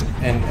omitted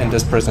in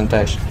this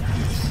presentation.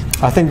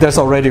 I think there's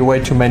already way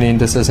too many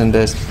indices in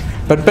this.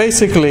 But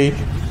basically,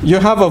 you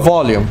have a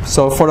volume.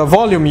 So for a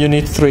volume, you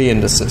need 3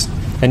 indices.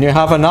 And you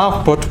have an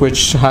output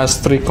which has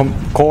 3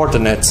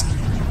 coordinates.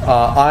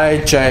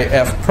 I, J,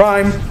 F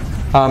prime.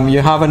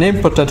 You have an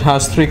input that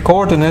has 3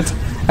 coordinates,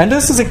 and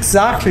this is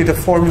exactly the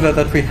formula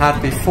that we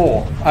had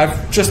before.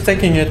 I've just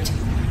taken it,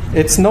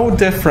 it's no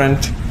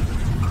different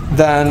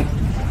than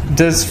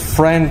this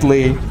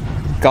friendly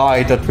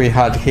guide that we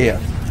had here.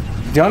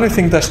 The only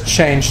thing that's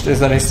changed is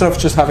that instead of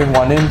just having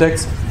one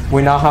index,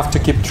 we now have to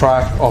keep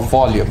track of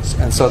volumes,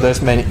 and so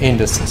there's many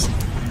indices.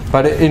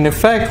 But in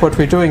effect, what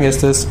we're doing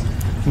is this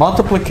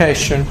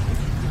multiplication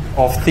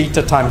of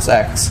theta times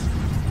X.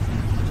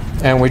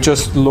 And we're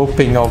just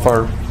looping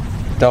over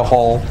the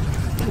whole,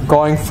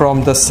 going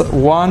from the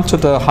 1 to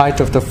the height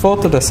of the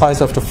filter, the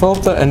size of the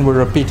filter, and we're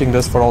repeating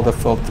this for all the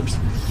filters.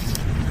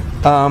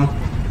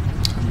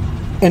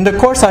 In the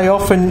course, I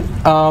often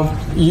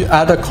you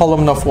add a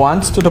column of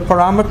 1s to the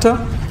parameter.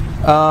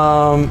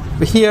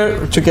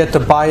 Here, to get the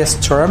bias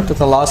term that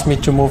allows me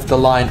to move the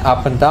line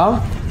up and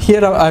down.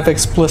 Here, I've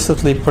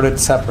explicitly put it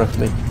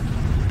separately.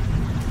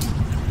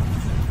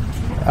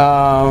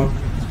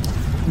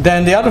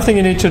 Then the other thing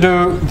you need to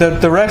do,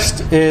 the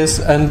rest is,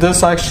 and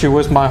this actually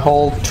was my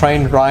whole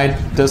train ride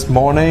this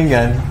morning,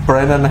 and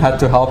Brennan had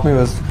to help me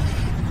with,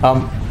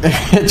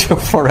 it took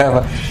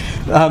forever.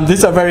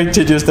 These are very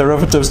tedious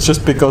derivatives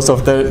just because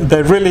of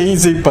they're really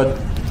easy, but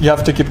you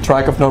have to keep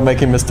track of not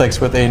making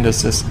mistakes with the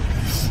indices.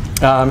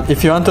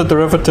 If you want the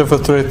derivative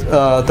with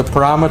the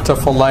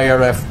parameter for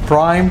layer F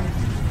prime,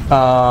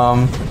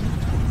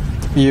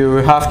 you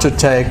have to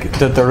take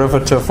the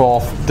derivative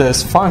of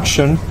this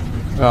function,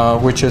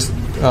 which is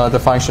the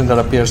function that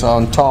appears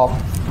on top.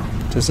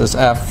 This is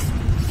F.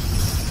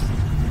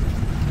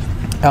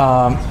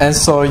 And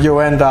so you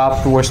end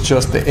up with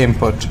just the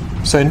input.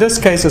 So in this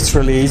case, it's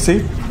really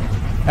easy,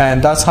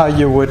 and that's how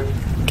you would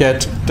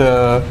get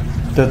the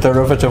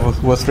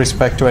derivative with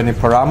respect to any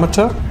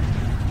parameter.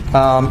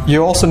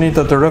 You also need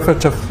the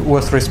derivative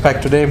with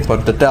respect to the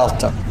input, the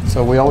delta.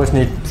 So we always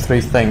need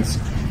three things.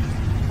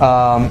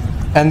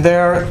 And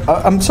there,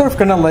 I'm sort of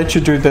going to let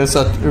you do this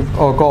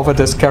or go over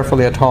this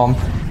carefully at home.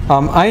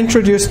 I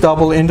introduced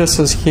double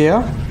indices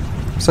here.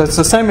 So it's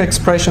the same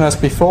expression as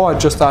before. I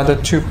just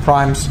added 2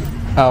 primes,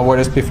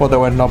 whereas before there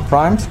were no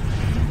primes.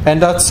 And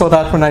that's so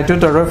that when I do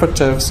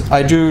derivatives,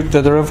 I do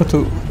the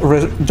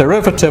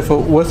derivative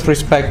with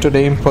respect to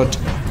the input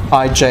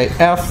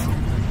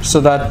ijf, so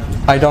that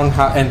I don't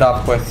end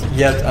up with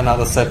yet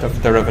another set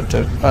of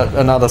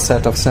another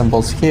set of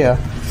symbols here.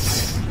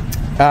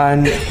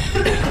 And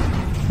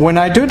when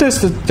I do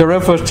this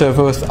derivative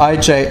with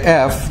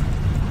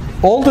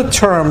ijf, all the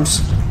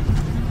terms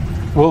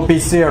will be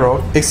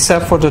 0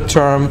 except for the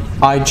term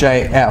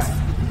ijf.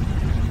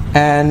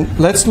 And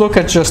let's look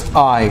at just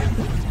I.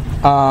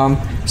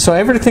 So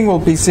everything will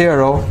be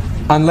 0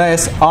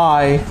 unless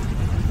I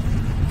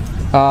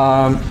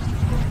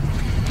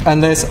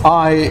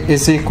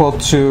is equal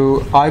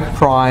to I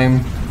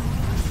prime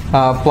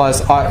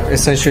plus I,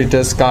 essentially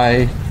this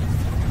guy.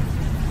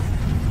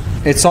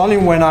 It's only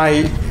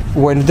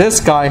when this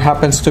guy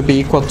happens to be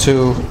equal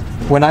to,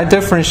 when I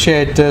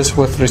differentiate this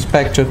with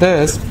respect to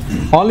this,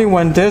 only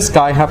when this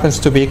guy happens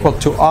to be equal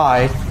to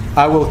I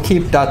will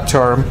keep that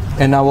term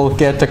and I will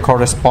get the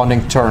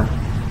corresponding term.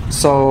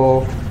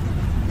 So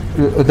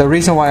the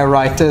reason why I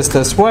write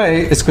this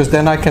way is because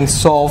then I can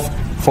solve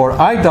for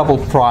I double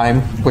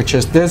prime, which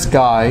is this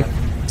guy,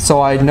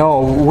 so I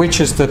know which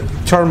is the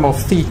term of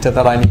theta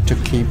that I need to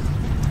keep,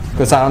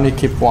 because I only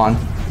keep one.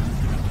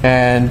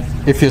 And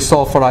if you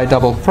solve for I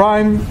double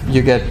prime,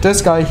 you get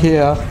this guy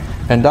here,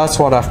 and that's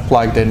what I've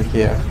plugged in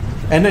here.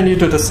 And then you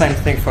do the same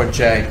thing for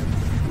J.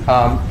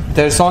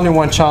 There's only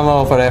one channel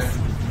over F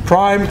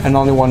prime and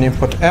only one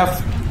input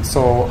F,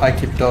 so I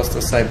keep those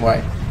the same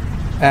way.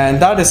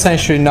 And that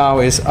essentially now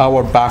is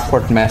our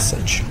backward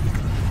message.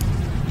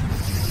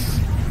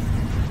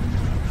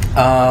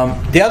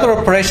 The other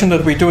operation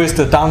that we do is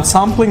the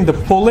downsampling, the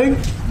pulling.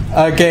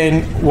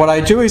 Again, what I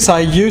do is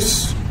I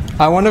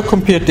want to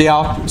compute the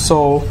output.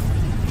 So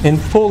in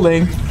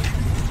pulling,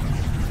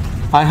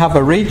 I have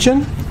a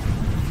region,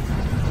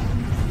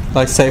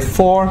 like say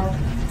 4,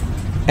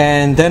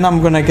 and then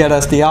I'm going to get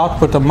as the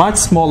output a much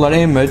smaller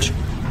image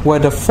where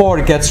the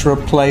 4 gets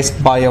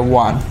replaced by a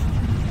 1.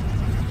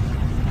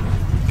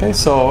 Okay,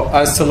 so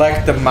I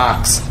select the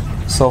max.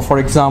 So for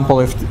example,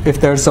 if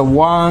there's a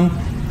 1,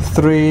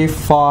 3,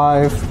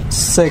 5,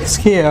 6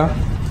 here,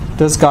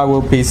 this guy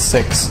will be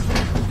 6.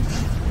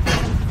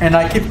 And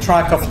I keep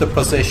track of the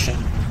position.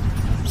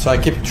 So I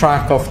keep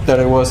track of that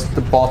it was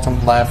the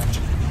bottom left,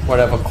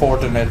 whatever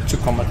coordinate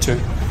 2,2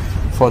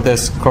 for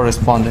this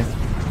corresponding.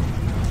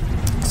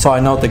 So I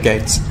know the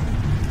gates.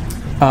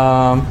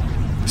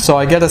 So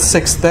I get a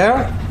 6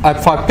 there.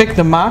 If I pick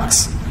the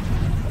max,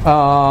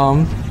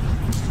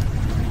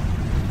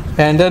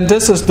 and then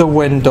this is the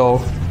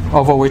window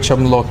over which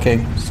I'm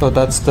looking. So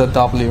that's the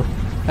W.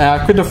 And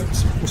I could have,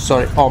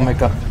 sorry,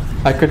 omega.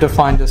 I could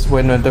define this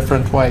window in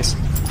different ways.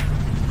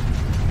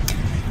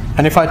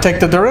 And if I take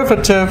the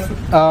derivative,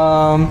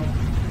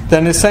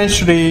 then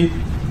essentially,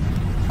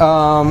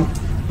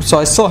 so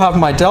I still have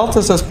my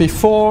deltas as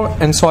before,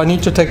 and so I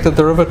need to take the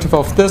derivative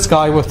of this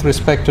guy with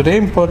respect to the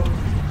input,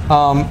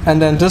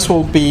 and then this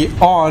will be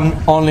on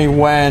only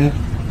when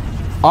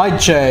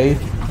ij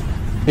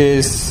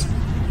is,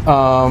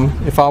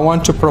 if I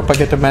want to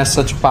propagate a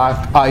message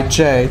back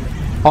ij,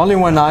 only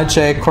when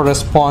ij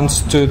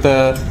corresponds to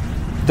the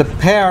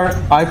pair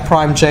I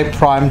prime j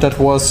prime that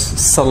was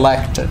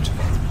selected.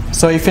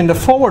 So if in the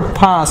forward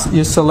pass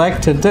you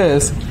selected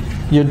this,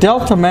 your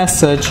delta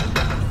message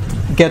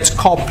gets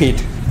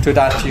copied to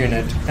that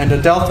unit, and the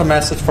delta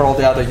message for all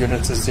the other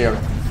units is 0.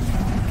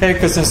 Okay,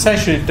 because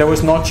essentially there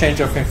was no change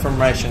of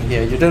information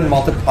here. You didn't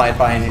multiply it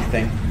by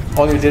anything.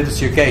 All you did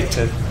is you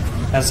gated.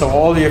 And so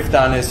all you've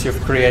done is you've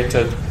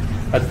created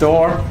a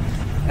door,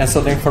 and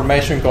so the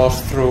information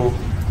goes through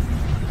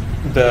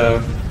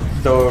the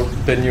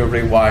new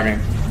rewiring.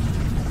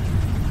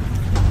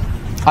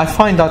 I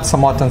find that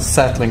somewhat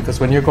unsettling, because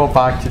when you go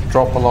back, you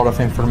drop a lot of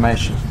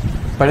information.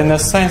 But in a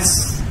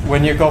sense,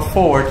 when you go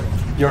forward,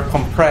 you're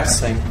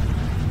compressing.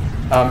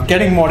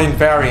 Getting more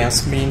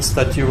invariance means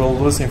that you will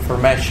lose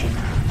information.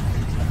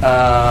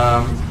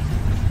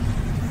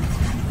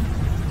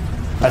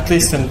 At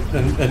least in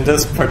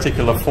this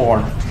particular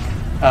form.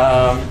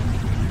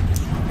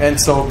 And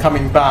so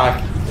coming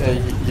back,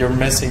 you're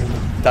missing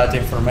that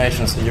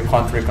information, so you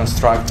can't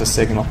reconstruct the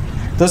signal.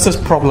 This is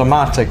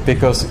problematic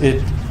because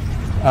it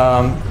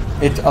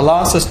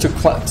allows us to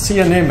see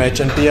an image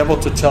and be able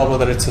to tell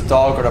whether it's a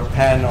dog or a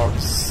pen or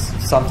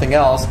something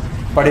else,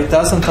 but it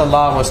doesn't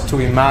allow us to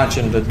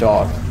imagine the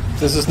dog.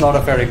 This is not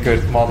a very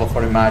good model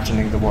for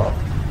imagining the world,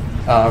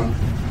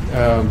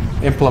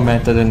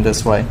 implemented in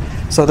this way.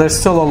 So there's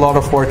still a lot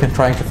of work in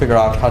trying to figure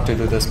out how to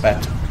do this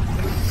better.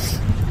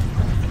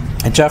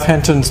 And Jeff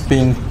Hinton's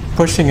been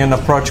pushing an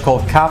approach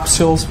called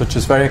capsules, which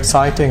is very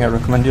exciting. I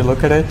recommend you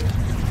look at it.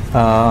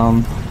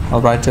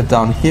 I'll write it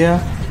down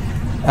here.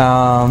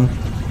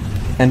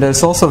 And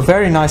there's also a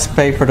very nice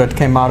paper that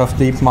came out of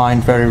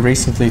DeepMind very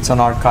recently. It's on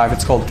arXiv.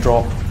 It's called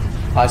Drop.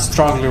 I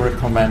strongly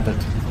recommend it.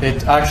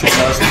 It actually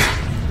does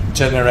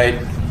generate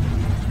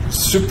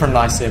super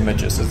nice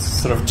images. It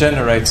sort of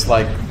generates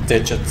like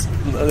digits.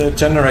 It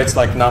generates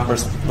like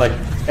numbers, like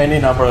any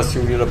numbers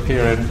you would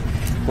appear in,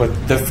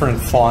 with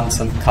different fonts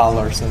and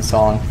colors and so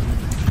on.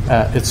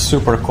 It's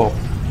super cool.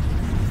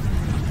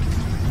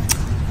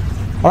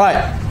 All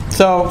right,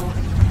 so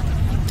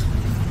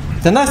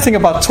the nice thing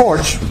about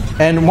Torch,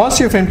 and once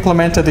you've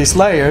implemented these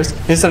layers,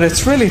 is that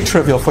it's really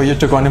trivial for you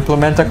to go and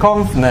implement a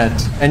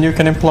ConvNet, and you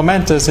can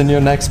implement this in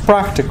your next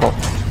practical.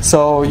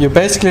 So you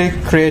basically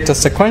create a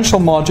sequential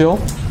module.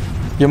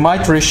 You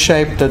might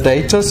reshape the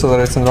data so that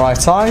it's in the right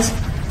size,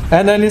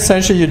 and then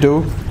essentially you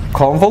do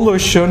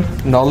convolution,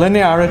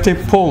 nonlinearity,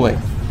 pooling.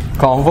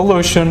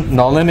 Convolution,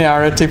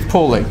 nonlinearity,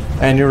 pooling.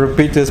 And you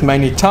repeat this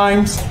many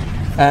times.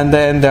 And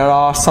then there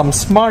are some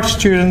smart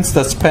students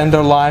that spend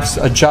their lives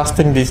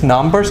adjusting these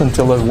numbers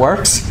until it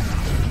works.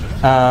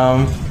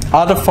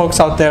 Other folks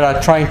out there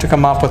are trying to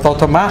come up with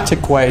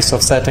automatic ways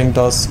of setting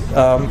those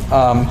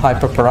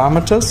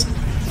hyperparameters.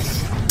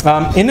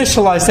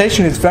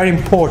 Initialization is very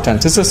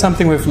important. This is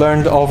something we've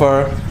learned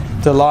over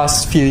the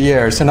last few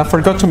years. And I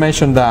forgot to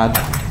mention that.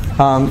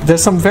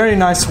 There's some very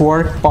nice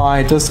work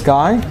by this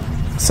guy,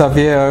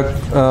 Xavier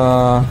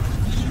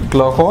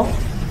Gloho,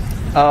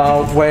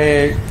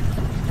 where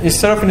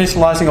instead of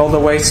initializing all the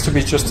weights to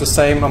be just the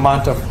same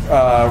amount of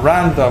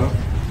random,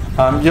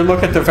 you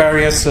look at the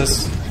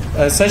variances,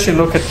 essentially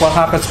look at what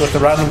happens with the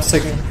random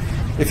signal.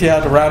 If you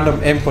had a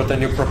random input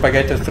and you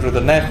propagate it through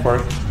the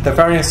network, the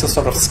variances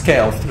sort of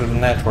scale through the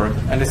network.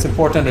 And it's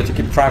important that you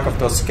keep track of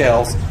those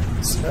scales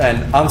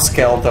and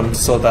unscale them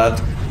so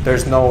that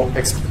there's no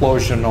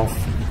explosion of.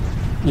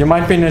 You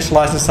might be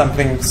initializing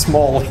something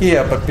small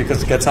here, but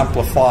because it gets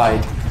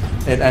amplified,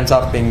 it ends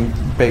up being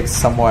big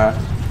somewhere.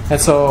 And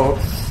so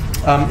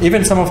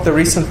even some of the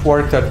recent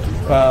work that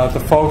the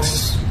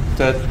folks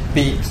that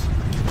beat,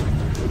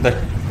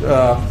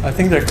 I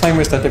think their claim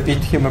is that they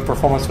beat human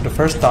performance for the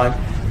first time,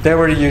 they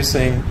were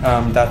using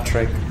that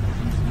trick.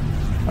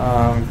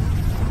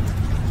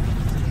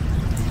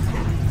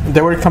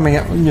 They were coming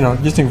up,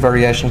 using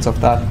variations of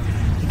that.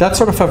 That's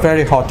sort of a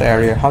very hot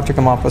area, how to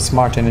come up with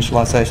smart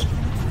initialization.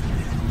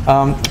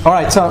 All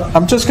right, so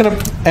I'm just going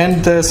to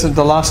end this in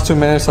the last 2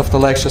 minutes of the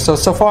lecture.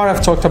 So far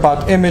I've talked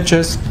about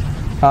images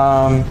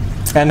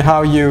and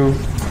how you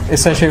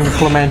essentially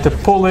implement the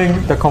pooling,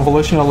 the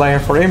convolutional layer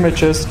for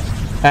images,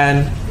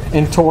 and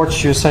in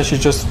Torch you essentially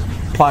just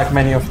plug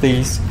many of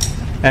these,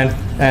 and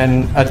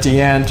at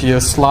the end you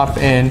slap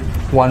in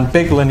one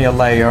big linear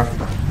layer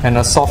and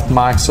a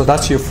softmax, so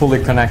that's your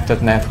fully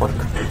connected network.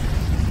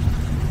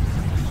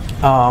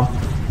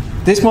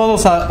 These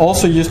models are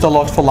also used a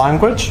lot for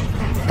language.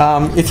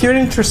 If you're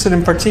interested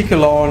in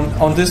particular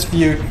on this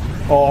view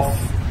of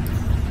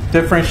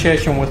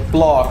differentiation with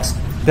blocks,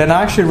 then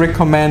I actually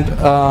recommend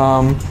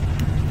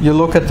you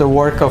look at the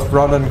work of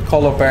Roland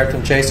Colobert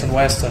and Jason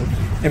Weston.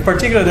 In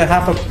particular, they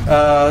have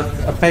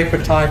a paper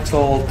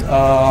titled,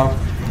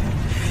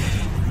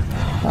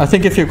 I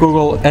think if you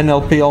Google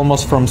NLP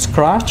almost from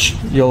scratch,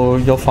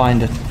 you'll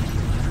find it.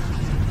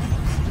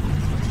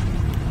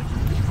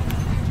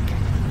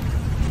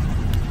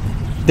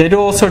 They do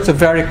all sorts of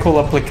very cool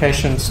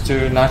applications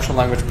to natural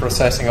language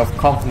processing of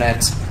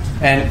ConvNets.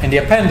 And in the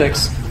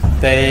appendix,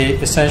 they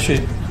essentially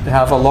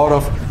have a lot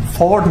of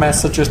forward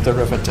messages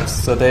derivatives.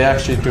 So they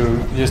actually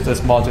do use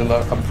this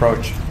modular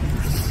approach.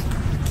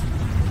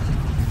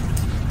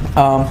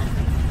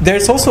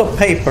 There's also a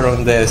paper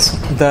on this,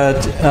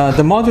 that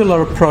the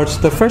modular approach,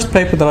 the first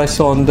paper that I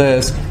saw on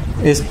this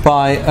is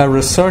by a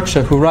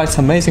researcher who writes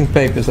amazing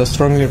papers. I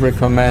strongly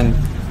recommend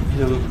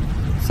you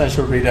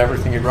essentially read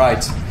everything he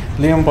writes.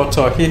 Leon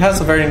Boteau, he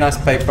has a very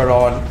nice paper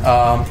on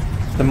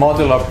the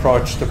modular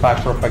approach to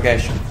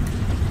backpropagation.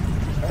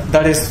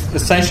 That is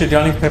essentially the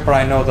only paper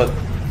I know that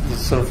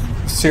sort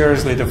of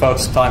seriously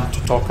devotes time to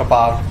talk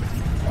about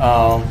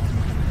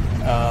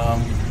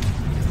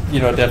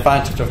the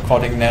advantage of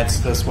coding nets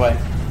this way.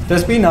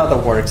 There's been other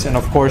works, and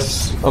of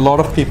course a lot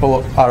of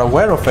people are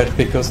aware of it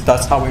because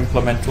that's how we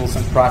implement tools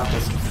in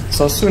practice.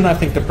 So soon I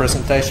think the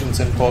presentations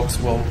in books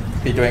will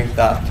be doing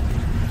that.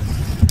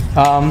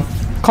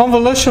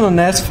 Convolutional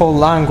nets for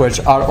language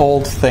are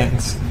old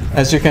things.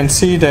 As you can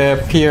see, they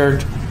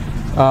appeared,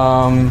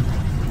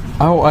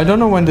 I don't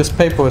know when this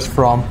paper was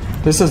from.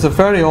 This is a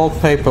very old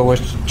paper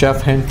with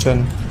Jeff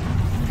Hinton.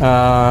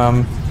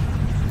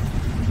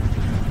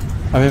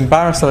 I'm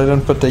embarrassed that I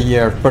didn't put the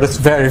year, but it's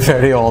very,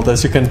 very old,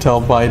 as you can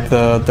tell by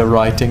the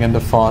writing and the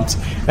fonts.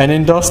 And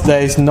in those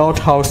days, note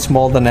how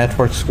small the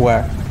networks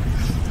were.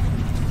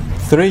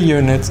 3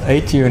 units,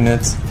 8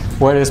 units,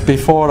 whereas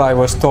before I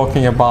was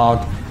talking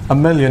about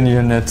 1 million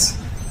units,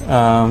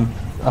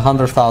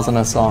 100,000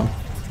 and so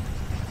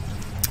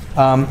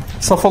on.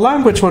 So for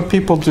language, what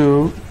people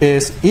do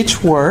is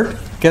each word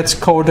gets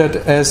coded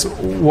as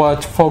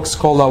what folks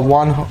call a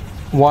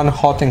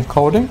one-hot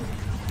encoding.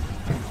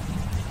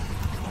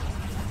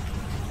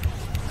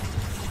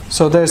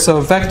 So there's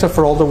a vector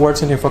for all the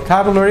words in your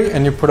vocabulary,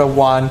 and you put a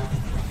 1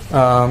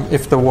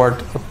 if the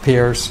word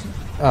appears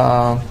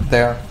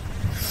there.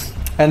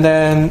 And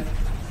then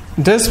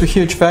this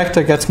huge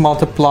vector gets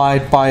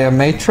multiplied by a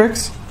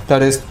matrix,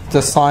 that is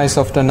the size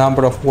of the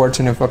number of words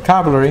in your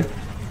vocabulary,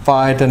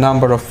 by the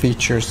number of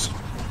features.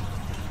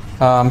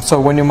 So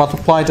when you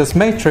multiply this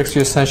matrix,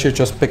 you essentially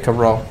just pick a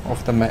row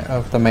of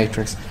the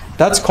matrix.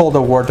 That's called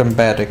a word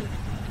embedding.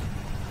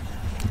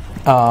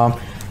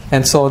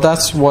 And so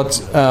that's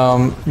what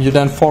you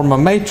then form a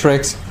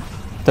matrix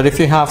that if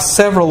you have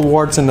several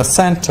words in a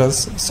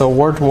sentence, so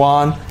word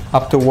 1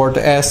 up to word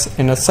S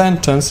in a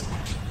sentence,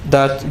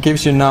 that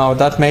gives you now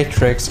that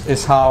matrix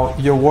is how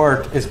your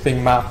word is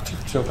being mapped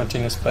to a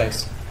continuous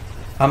space.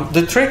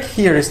 The trick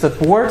here is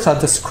that words are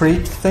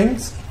discrete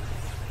things,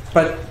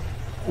 but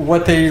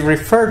what they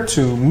refer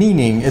to,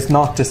 meaning, is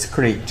not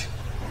discrete.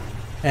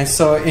 And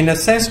so in a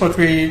sense what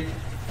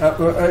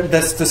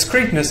this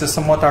discreteness is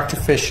somewhat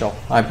artificial,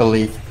 I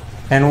believe.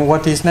 And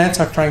what these nets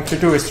are trying to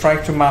do is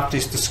trying to map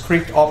these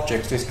discrete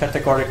objects, these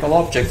categorical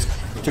objects,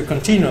 to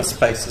continuous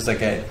spaces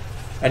again.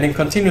 And in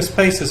continuous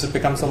spaces it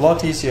becomes a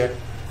lot easier,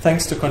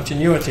 thanks to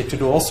continuity, to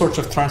do all sorts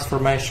of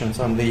transformations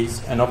on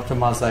these and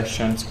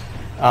optimizations.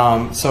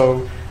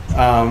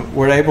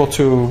 We're able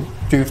to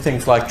do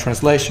things like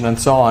translation and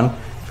so on,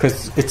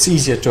 because it's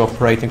easier to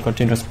operate in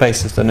continuous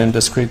spaces than in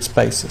discrete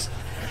spaces.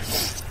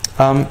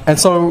 And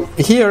so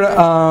here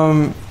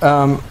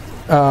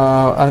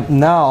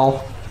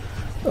now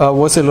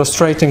was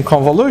illustrating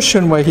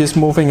convolution, where he's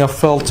moving a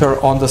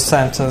filter on the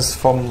sentence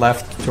from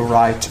left to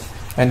right,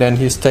 and then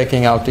he's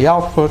taking out the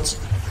outputs.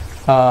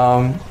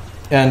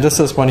 And this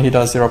is when he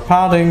does zero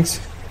paddings.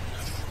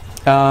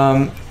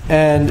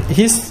 And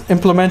he's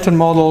implemented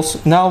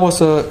models. Now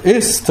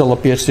is still a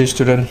PhD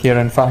student here,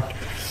 in fact.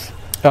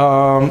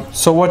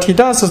 So what he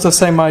does is the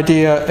same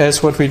idea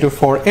as what we do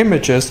for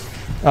images.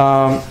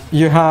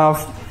 You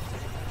have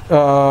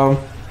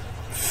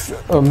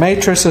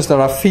matrices that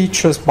are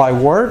features by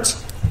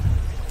words,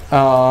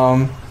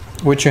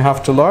 which you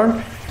have to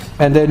learn,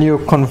 and then you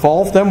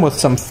convolve them with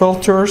some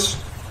filters.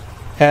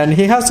 And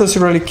he has this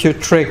really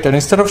cute trick that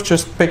instead of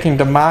just picking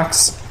the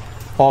max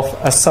of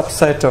a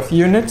subset of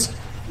units,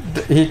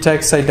 he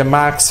takes, say, the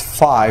max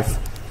 5,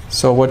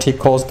 so what he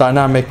calls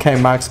dynamic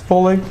K-max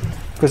pooling,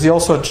 because he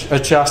also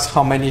adjusts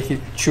how many he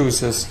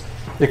chooses.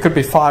 It could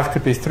be 5,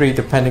 could be 3,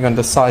 depending on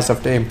the size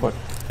of the input.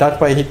 That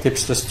way he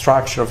keeps the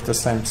structure of the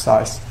same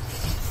size.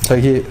 So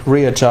he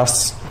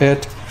readjusts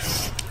it.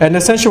 And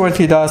essentially what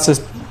he does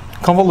is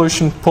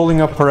convolution,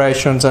 pooling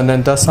operations, and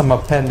then does some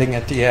appending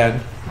at the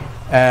end.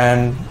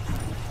 And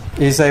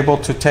he's able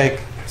to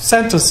take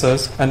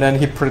sentences, and then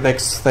he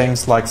predicts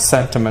things like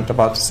sentiment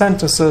about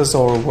sentences,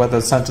 or whether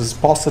the sentence is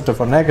positive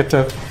or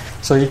negative.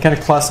 So you can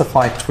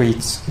classify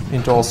tweets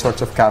into all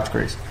sorts of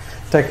categories.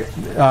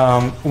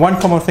 One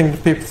common thing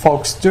that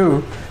folks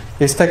do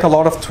is take a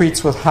lot of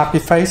tweets with happy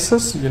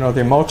faces, you know,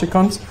 the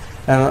emoticons,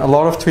 and a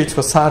lot of tweets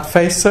with sad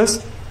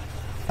faces,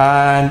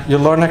 and you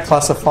learn a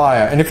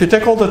classifier. And if you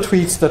take all the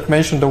tweets that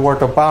mention the word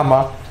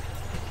Obama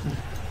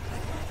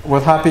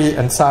with happy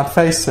and sad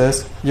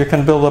faces, you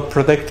can build a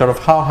predictor of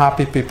how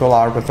happy people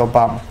are with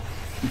Obama,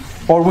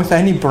 or with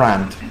any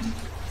brand.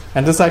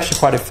 And this is actually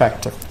quite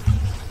effective.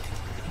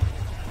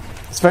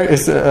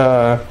 It's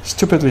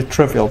stupidly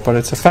trivial, but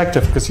it's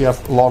effective because you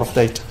have a lot of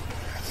data.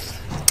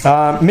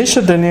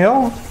 Misha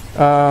Daniel,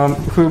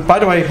 who, by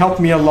the way, helped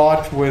me a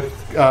lot with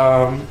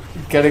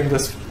getting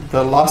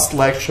the last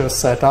lecture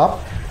set up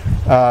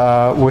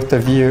with the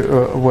view,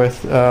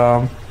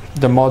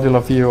 the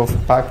modular view of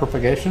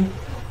backpropagation.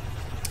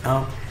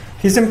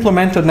 He's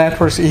implemented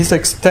networks. He's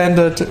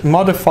extended,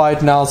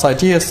 modified Nell's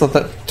ideas so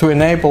that to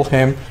enable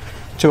him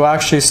to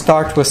actually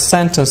start with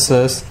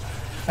sentences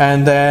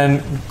and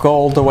then go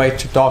all the way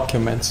to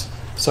documents.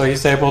 So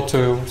he's able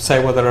to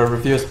say whether a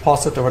review is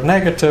positive or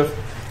negative,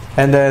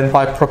 and then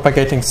by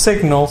propagating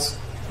signals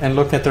and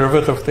looking at the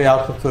derivative of the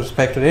output with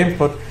respect to the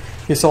input,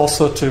 is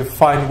also to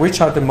find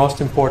which are the most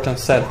important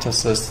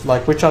sentences,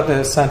 like which are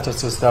the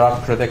sentences that are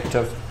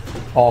predictive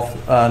of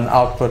an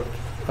output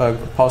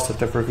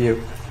positive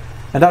review.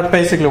 And that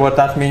basically what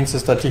that means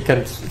is that he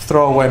can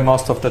throw away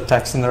most of the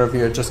text in the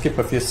review, just keep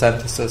a few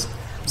sentences.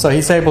 So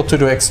he's able to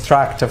do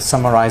extractive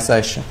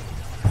summarization.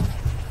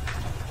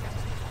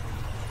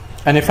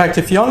 And in fact,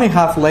 if you only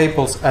have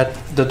labels at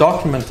the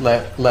document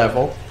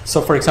level,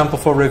 so for example,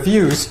 for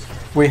reviews,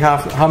 we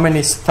have how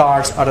many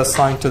stars are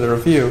assigned to the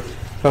review,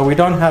 but we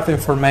don't have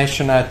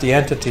information at the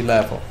entity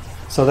level.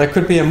 So there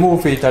could be a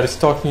movie that is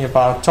talking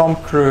about Tom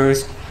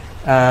Cruise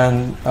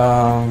and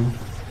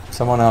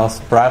someone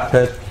else, Brad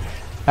Pitt,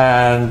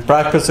 and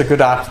Brad Pitt's a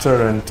good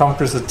actor and Tom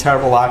Cruise is a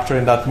terrible actor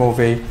in that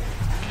movie,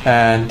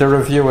 and the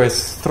review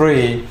is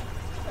 3.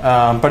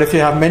 But if you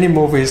have many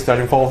movies that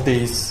involve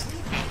these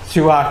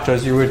 2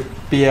 actors, you would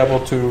be able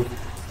to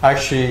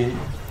actually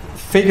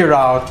figure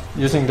out,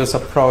 using this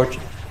approach,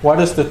 what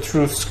is the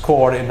true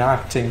score in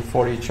acting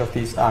for each of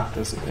these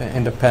actors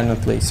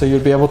independently. So you'll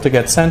be able to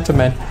get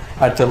sentiment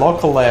at the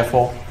local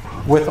level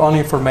with on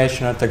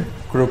information at the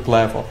group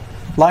level.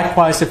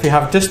 Likewise, if you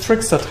have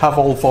districts that have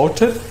all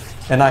voted,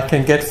 and I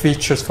can get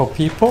features for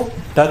people,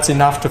 that's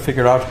enough to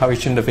figure out how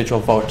each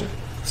individual voted.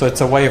 So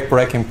it's a way of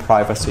breaking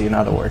privacy, in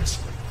other words,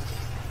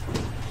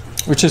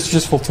 which is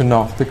useful to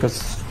know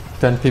because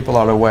then people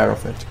are aware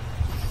of it.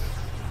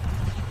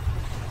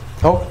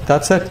 Oh,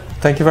 that's it.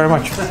 Thank you very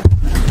much.